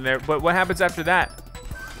landed in there, but what happens after that?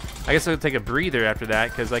 I guess I'll take a breather after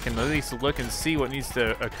that, because I can at least look and see what needs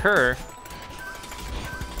to occur.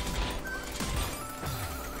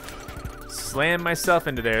 Slam myself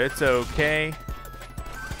into there, it's okay.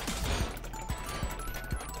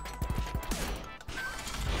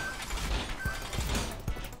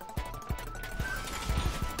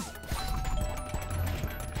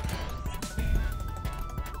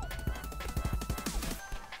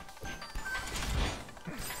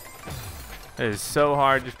 It is so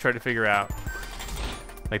hard to try to figure out,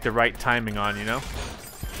 like, the right timing on, you know?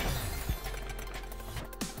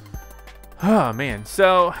 Oh, man.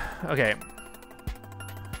 So, okay.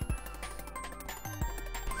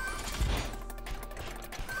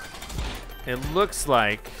 It looks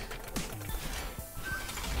like...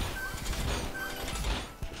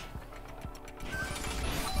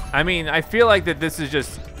 I mean, I feel like that this is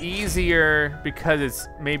just easier because it's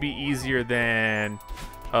maybe easier than...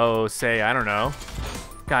 Oh, say, I don't know.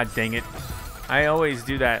 God dang it. I always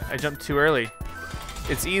do that. I jump too early.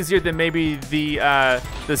 It's easier than maybe the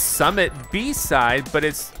Summit B-side, but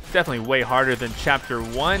it's definitely way harder than Chapter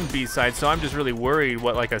 1 B-side, so I'm just really worried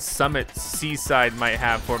what like a Summit C-side might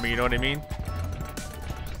have for me, you know what I mean?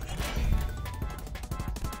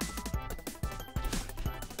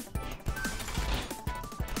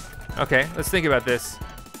 Okay, let's think about this.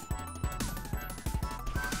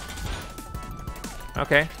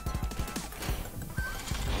 Okay.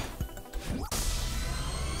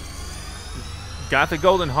 Got the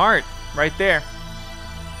golden heart right there.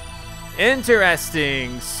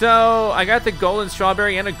 Interesting. So I got the golden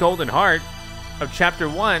strawberry and a golden heart of Chapter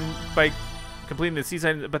 1 by completing the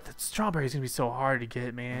seaside, but the strawberry is gonna be so hard to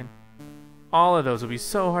get, man. All of those will be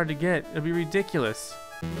so hard to get. It'll be ridiculous.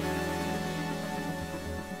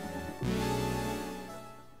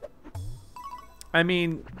 I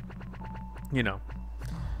mean, you know.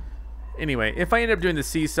 Anyway, if I end up doing the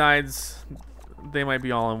Seasides, they might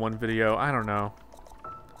be all in one video. I don't know.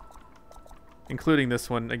 Including this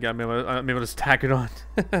one. Again, I'm able to just tack it on.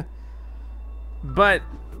 But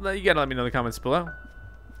you gotta let me know in the comments below.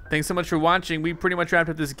 thanks so much for watching. We pretty much wrapped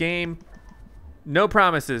up this game. No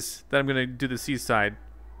promises that I'm gonna do the seaside.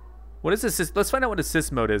 What is assist? Let's find out what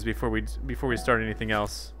assist mode is before we start anything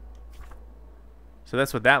else. So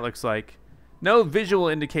that's what that looks like. No visual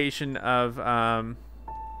indication of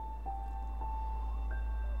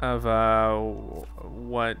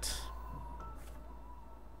what.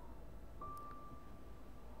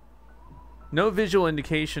 No visual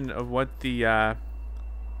indication of what the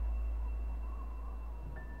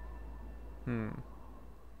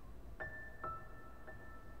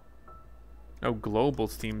Oh, global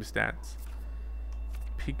Steam stats.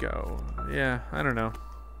 Pico. Yeah, I don't know.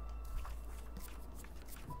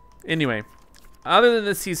 Anyway, other than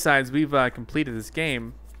the seasides, we've completed this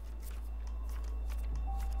game.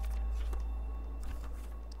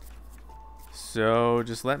 So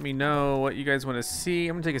just let me know what you guys want to see.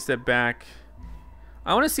 I'm gonna take a step back.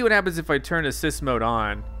 I want to see what happens if I turn assist mode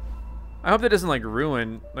on. I hope that doesn't like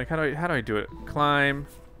ruin. Like how do I do it? Climb.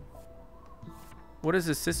 What is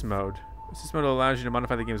assist mode? Assist mode allows you to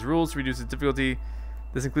modify the game's rules to reduce its difficulty.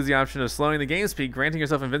 This includes the option of slowing the game speed, granting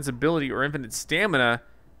yourself invincibility or infinite stamina,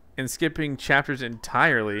 and skipping chapters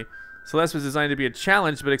entirely. Celeste was designed to be a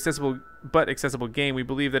challenge but accessible game. We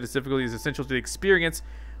believe that its difficulty is essential to the experience.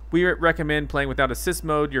 We recommend playing without assist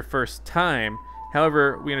mode your first time.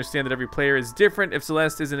 However, we understand that every player is different. If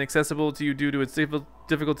Celeste isn't accessible to you due to its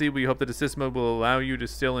difficulty, we hope that assist mode will allow you to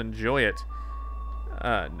still enjoy it.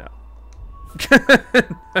 No.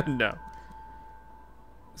 No.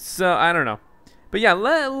 So, I don't know. But yeah,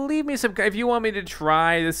 leave me some... If you want me to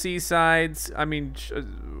try the seasides, I mean,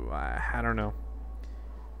 I don't know.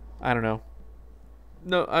 I don't know.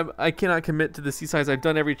 No, I cannot commit to the seasides. I've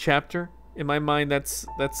done every chapter. In my mind, that's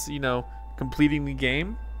you know, completing the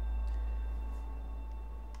game.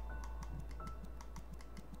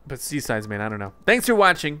 But seasides, man, I don't know. Thanks for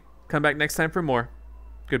watching. Come back next time for more.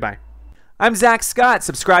 Goodbye. I'm ZackScott.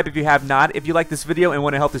 Subscribe if you have not. If you like this video and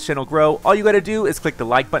want to help this channel grow, all you got to do is click the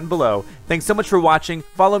like button below. Thanks so much for watching.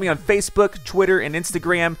 Follow me on Facebook, Twitter, and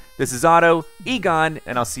Instagram. This is Otto, Egon,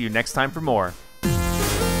 and I'll see you next time for more.